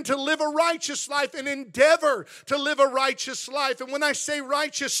begin to live a righteous life and endeavor to live a righteous life. And when I say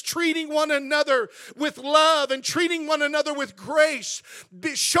righteous, treating one another with love and treating one another with grace,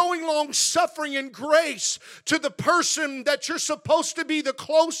 showing long suffering and grace to the person that you're supposed to be the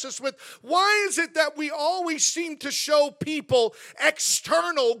closest with. Why is it that we always seem to show people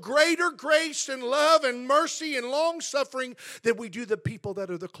external greater grace and love and mercy and long suffering than we do the people that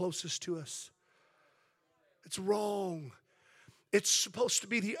are the closest to us? It's wrong. It's supposed to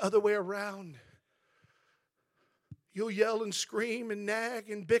be the other way around. You'll yell and scream and nag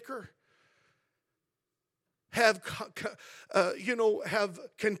and bicker. Have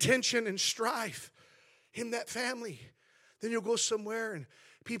contention and strife in that family. Then you'll go somewhere and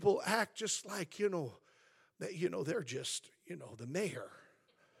people act just like, they're just, the mayor.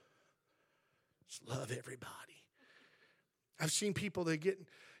 Just love everybody. I've seen people that get,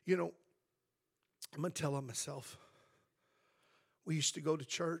 I'm going to tell on myself. We used to go to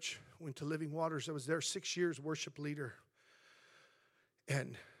church, went to Living Waters. I was there 6 years, worship leader.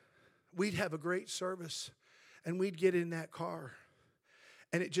 And we'd have a great service. And we'd get in that car.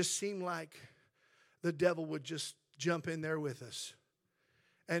 And it just seemed like the devil would just jump in there with us.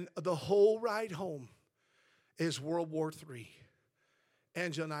 And the whole ride home is World War III.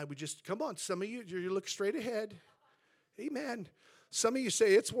 Angela and I would just, come on, some of you look straight ahead. Amen. Some of you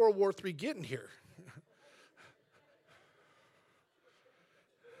say, it's World War III getting here.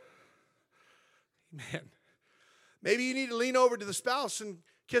 Amen. Maybe you need to lean over to the spouse and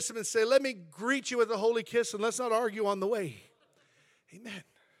kiss him and say, let me greet you with a holy kiss and let's not argue on the way. Amen.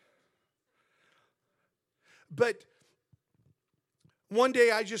 But one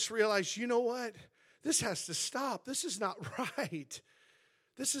day I just realized, you know what? This has to stop. This is not right.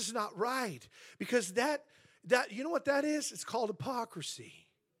 This is not right. Because that you know what that is? It's called hypocrisy.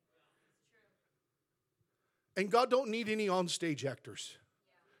 And God don't need any on-stage actors.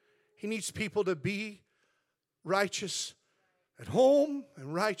 He needs people to be righteous at home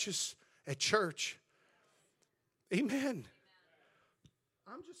and righteous at church. Amen.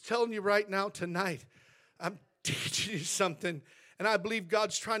 I'm just telling you right now tonight, I'm teaching you something. And I believe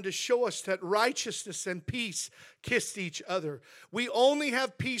God's trying to show us that righteousness and peace kissed each other. We only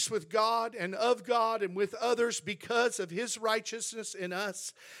have peace with God and with others because of His righteousness in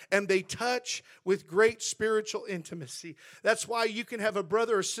us. And they touch with great spiritual intimacy. That's why you can have a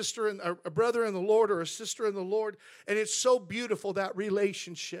brother or sister, a brother in the Lord or a sister in the Lord. And it's so beautiful, that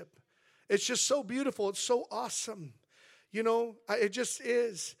relationship. It's just so beautiful. It's so awesome. It just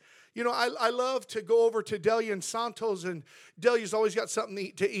is. I love to go over to Delia and Santos, and Delia's always got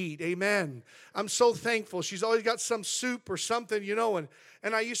something to eat. Amen. I'm so thankful. She's always got some soup or something,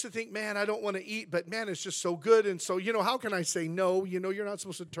 and I used to think, man, I don't want to eat, but man, it's just so good. And so, how can I say no? You're not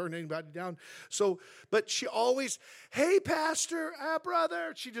supposed to turn anybody down. So, but she always, hey, pastor,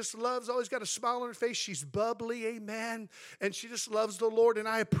 brother. She just always got a smile on her face. She's bubbly, amen. And she just loves the Lord. And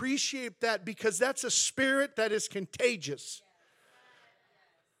I appreciate that because that's a spirit that is contagious.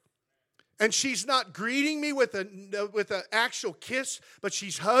 And she's not greeting me with an actual kiss, but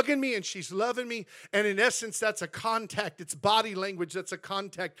she's hugging me and she's loving me. And in essence, that's a contact. It's body language. That's a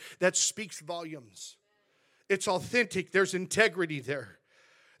contact that speaks volumes. It's authentic. There's integrity there.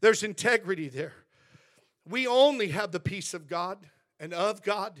 There's integrity there. We only have the peace of God and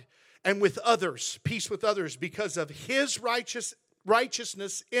with others, peace with others because of His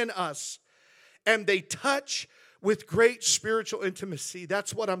righteousness in us. And they touch with great spiritual intimacy.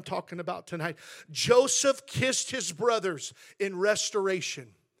 That's what I'm talking about tonight. Joseph kissed his brothers in restoration.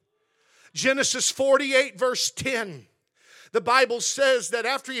 Genesis 48 verse 10. The Bible says that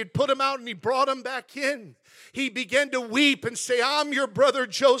after he had put them out and he brought them back in, he began to weep and say, I'm your brother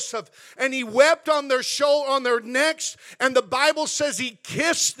Joseph. And he wept on their on their necks, and the Bible says he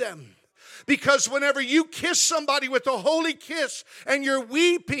kissed them. Because whenever you kiss somebody with a holy kiss and you're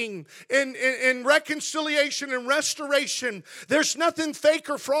weeping in reconciliation and restoration, there's nothing fake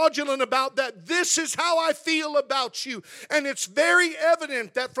or fraudulent about that. This is how I feel about you. And it's very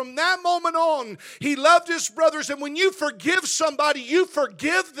evident that from that moment on, he loved his brothers. And when you forgive somebody, you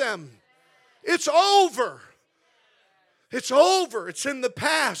forgive them. It's over. It's over. It's in the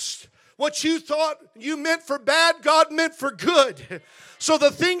past. What you thought you meant for bad, God meant for good. So the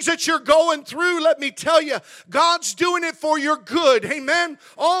things that you're going through, let me tell you, God's doing it for your good. Amen.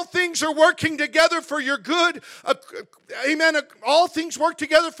 All things are working together for your good. Amen. All things work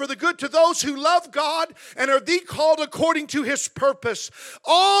together for the good to those who love God and are called according to his purpose.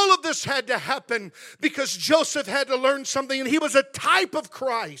 All of this had to happen because Joseph had to learn something, and he was a type of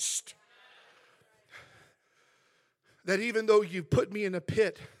Christ. That even though you put me in a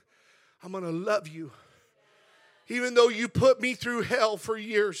pit, I'm going to love you. Even though you put me through hell for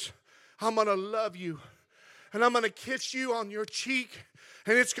years, I'm going to love you. And I'm going to kiss you on your cheek,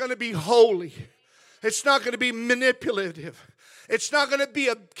 and it's going to be holy. It's not going to be manipulative. It's not going to be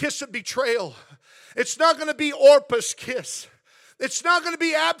a kiss of betrayal. It's not going to be Orpah's kiss. It's not going to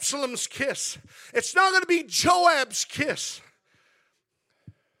be Absalom's kiss. It's not going to be Joab's kiss.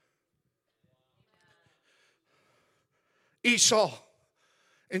 Esau,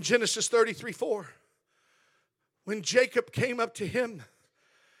 in Genesis 33:4, when Jacob came up to him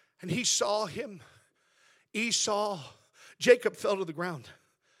and he saw him, Jacob fell to the ground.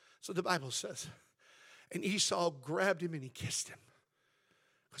 So the Bible says. And Esau grabbed him and he kissed him.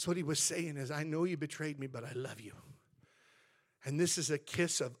 Because what he was saying is, I know you betrayed me, but I love you. And this is a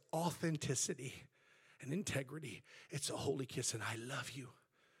kiss of authenticity and integrity. It's a holy kiss, and I love you.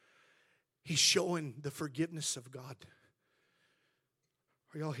 He's showing the forgiveness of God.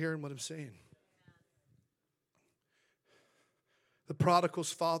 Are y'all hearing what I'm saying? The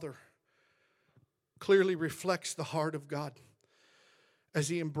prodigal's father clearly reflects the heart of God as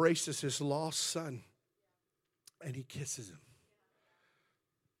he embraces his lost son and he kisses him.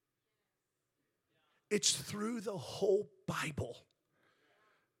 It's through the whole Bible.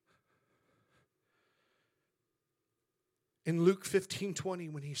 In Luke 15:20,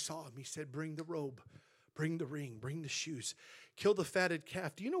 when he saw him, he said, bring the robe, bring the ring, bring the shoes. Kill the fatted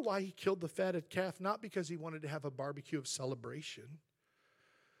calf. Do you know why he killed the fatted calf? Not because he wanted to have a barbecue of celebration,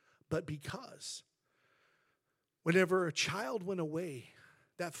 but because whenever a child went away,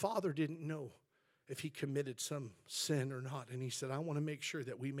 that father didn't know if he committed some sin or not. And he said, I want to make sure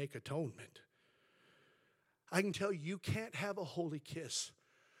that we make atonement. I can tell you, you can't have a holy kiss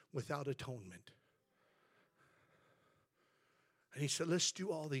without atonement. And he said, let's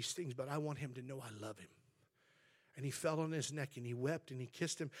do all these things, but I want him to know I love him. And he fell on his neck and he wept and he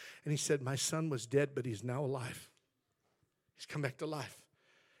kissed him. And he said, my son was dead, but he's now alive. He's come back to life.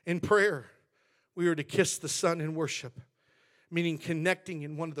 In prayer, we are to kiss the Son in worship, meaning connecting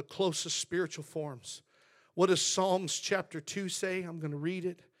in one of the closest spiritual forms. What does Psalms chapter 2 say? I'm going to read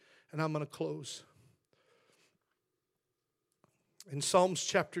it and I'm going to close. In Psalms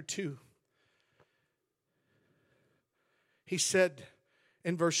chapter 2, he said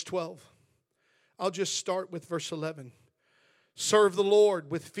in verse 12, I'll just start with verse 11. Serve the Lord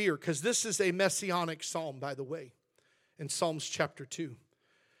with fear, because this is a messianic psalm, by the way, in Psalms chapter 2.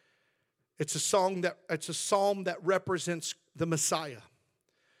 It's a psalm that represents the Messiah.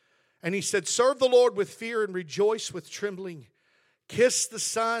 And he said, serve the Lord with fear and rejoice with trembling. Kiss the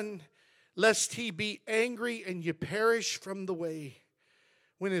Son, lest he be angry and you perish from the way,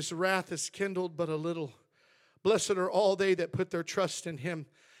 when his wrath is kindled but a little. Blessed are all they that put their trust in him.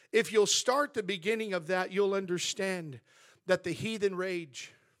 If you'll start the beginning of that, you'll understand that the heathen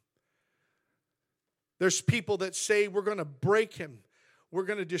rage. There's people that say, we're going to break him. We're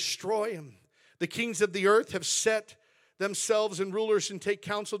going to destroy him. The kings of the earth have set themselves and rulers and take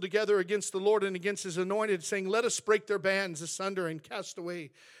counsel together against the Lord and against his anointed, saying, let us break their bands asunder and cast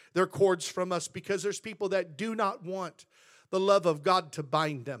away their cords from us, because there's people that do not want the love of God to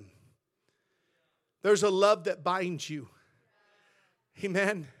bind them. There's a love that binds you.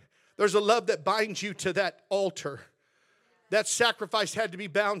 Amen. There's a love that binds you to that altar. That sacrifice had to be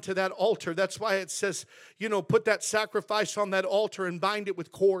bound to that altar. That's why it says, put that sacrifice on that altar and bind it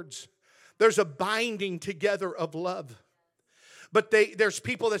with cords. There's a binding together of love. But there's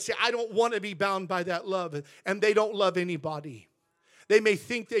people that say, I don't want to be bound by that love. And they don't love anybody. They may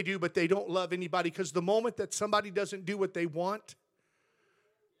think they do, but they don't love anybody. Because the moment that somebody doesn't do what they want,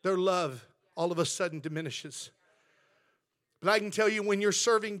 their love all of a sudden diminishes. But I can tell you, when you're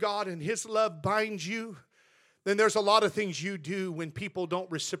serving God and His love binds you, then there's a lot of things you do when people don't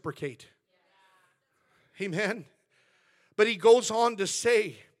reciprocate. Amen. But he goes on to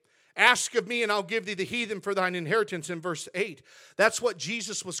say, ask of me and I'll give thee the heathen for thine inheritance in verse 8. That's what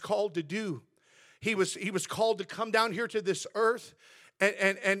Jesus was called to do. He was called to come down here to this earth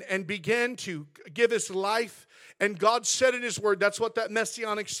and begin to give his life. And God said in his word, that's what that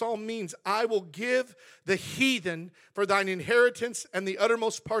messianic psalm means. I will give the heathen for thine inheritance and the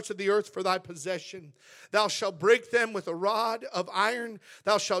uttermost parts of the earth for thy possession. Thou shalt break them with a rod of iron.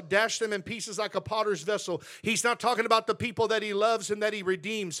 Thou shalt dash them in pieces like a potter's vessel. He's not talking about the people that he loves and that he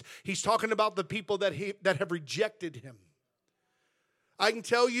redeems. He's talking about the people that have rejected him. I can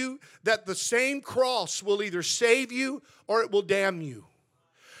tell you that the same cross will either save you or it will damn you.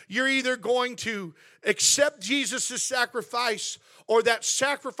 You're either going to accept Jesus' sacrifice, or that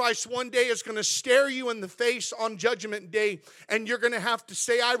sacrifice one day is going to stare you in the face on Judgment Day, and you're going to have to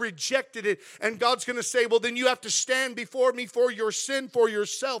say, I rejected it. And God's going to say, well, then you have to stand before me for your sin, for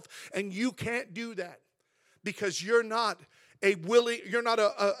yourself. And you can't do that because you're not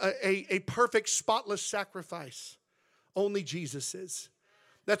a perfect, spotless sacrifice. Only Jesus is.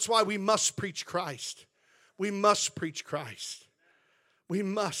 That's why we must preach Christ. We must preach Christ. We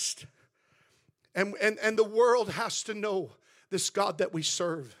must. And the world has to know this God that we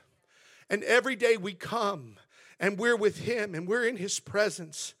serve. And every day we come and we're with Him and we're in His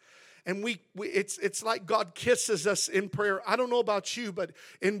presence. And it's like God kisses us in prayer. I don't know about you, but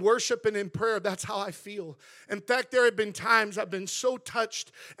in worship and in prayer, that's how I feel. In fact, there have been times I've been so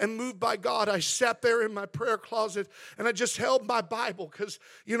touched and moved by God. I sat there in my prayer closet and I just held my Bible because,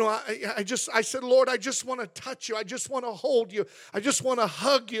 I said, Lord, I just want to touch you. I just want to hold you. I just want to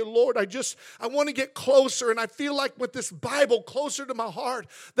hug you, Lord. I want to get closer. And I feel like with this Bible closer to my heart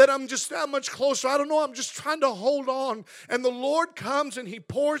that I'm just that much closer. I don't know. I'm just trying to hold on. And the Lord comes and He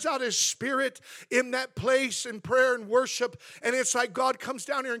pours out His Spirit in that place in prayer and worship, and it's like God comes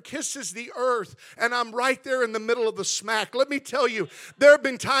down here and kisses the earth, and I'm right there in the middle of the smack. Let me tell you, there have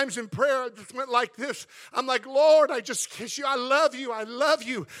been times in prayer I just went like this. I'm like, Lord, I just kiss you. I love you. I love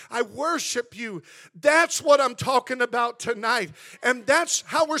you. I worship you. That's what I'm talking about tonight, and that's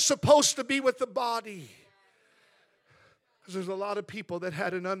how we're supposed to be with the body. Because there's a lot of people that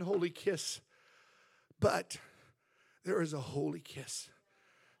had an unholy kiss, but there is a holy kiss.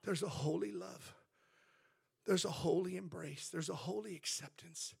 There's a holy love. There's a holy embrace. There's a holy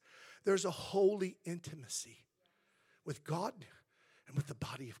acceptance. There's a holy intimacy with God and with the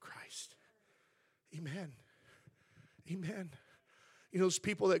body of Christ. Amen. Amen. Those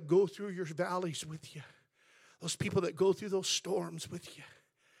people that go through your valleys with you. Those people that go through those storms with you.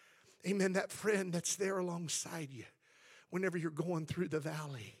 Amen. That friend that's there alongside you whenever you're going through the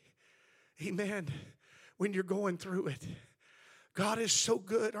valley. Amen. When you're going through it. God is so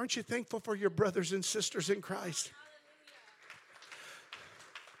good. Aren't you thankful for your brothers and sisters in Christ?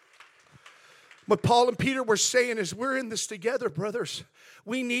 What Paul and Peter were saying is, we're in this together, brothers.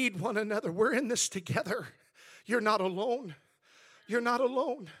 We need one another. We're in this together. You're not alone. You're not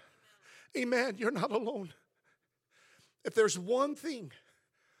alone. Amen. You're not alone. If there's one thing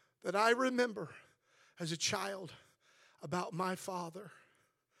that I remember as a child about my father,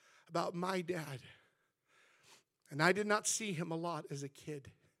 about my dad, and I did not see him a lot as a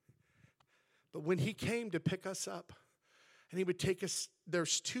kid. But when he came to pick us up, and he would take us,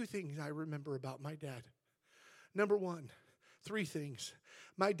 there's two things I remember about my dad. Number one, three things.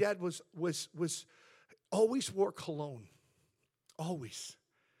 My dad was always wore cologne. Always.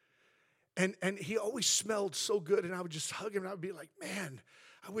 And he always smelled so good, and I would just hug him, and I would be like, man,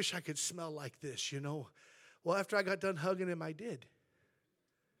 I wish I could smell like this, Well, after I got done hugging him, I did.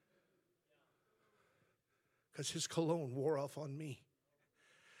 Because his cologne wore off on me.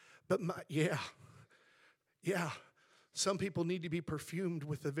 But some people need to be perfumed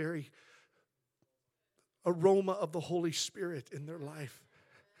with the very aroma of the Holy Spirit in their life.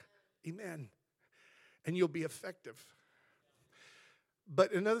 Amen. And you'll be effective.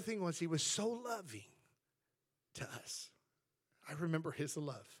 But another thing was, he was so loving to us. I remember his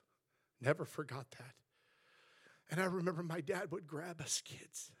love. Never forgot that. And I remember my dad would grab us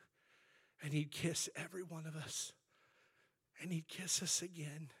kids. And he'd kiss every one of us. And he'd kiss us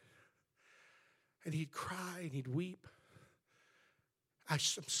again. And he'd cry and he'd weep. I'm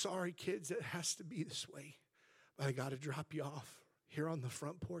sorry, kids, it has to be this way. But I got to drop you off here on the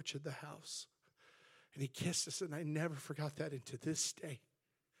front porch of the house. And he kissed us, and I never forgot that. And to this day,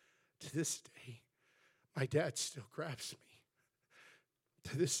 my dad still grabs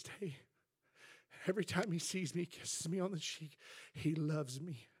me. To this day, every time he sees me, kisses me on the cheek, he loves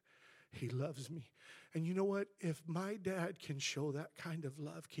me. He loves me. And you know what? If my dad can show that kind of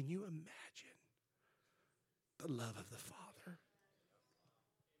love, can you imagine the love of the Father?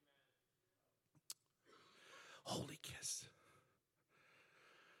 Holy kiss.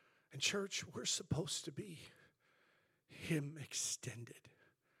 And church, we're supposed to be Him extended.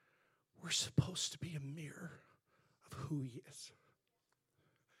 We're supposed to be a mirror of who He is.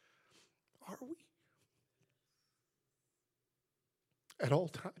 Are we? At all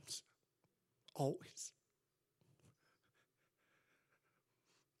times. Always.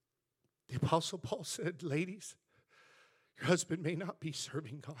 The Apostle Paul said, ladies, your husband may not be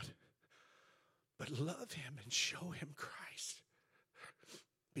serving God, but love him and show him Christ.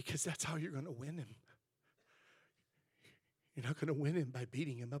 Because that's how you're going to win him. You're not going to win him by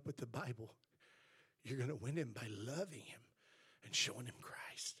beating him up with the Bible. You're going to win him by loving him and showing him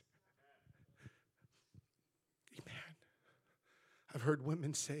Christ. Amen. I've heard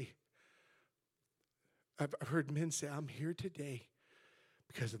women say, I've heard men say, I'm here today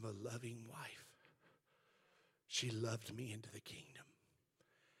because of a loving wife. She loved me into the kingdom.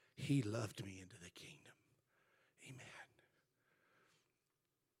 He loved me into the kingdom. Amen.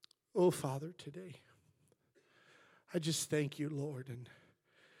 Oh, Father, today, I just thank you, Lord. And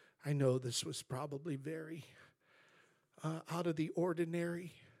I know this was probably very out of the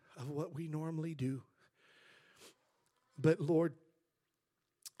ordinary of what we normally do. But, Lord,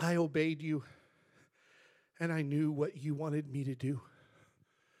 I obeyed you, and I knew what you wanted me to do.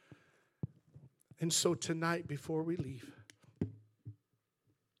 And so tonight, before we leave,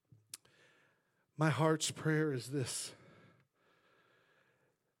 my heart's prayer is this: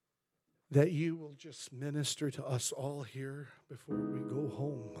 that you will just minister to us all here before we go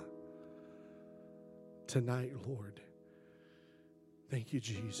home tonight, Lord. Thank you,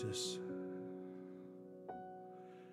 Jesus.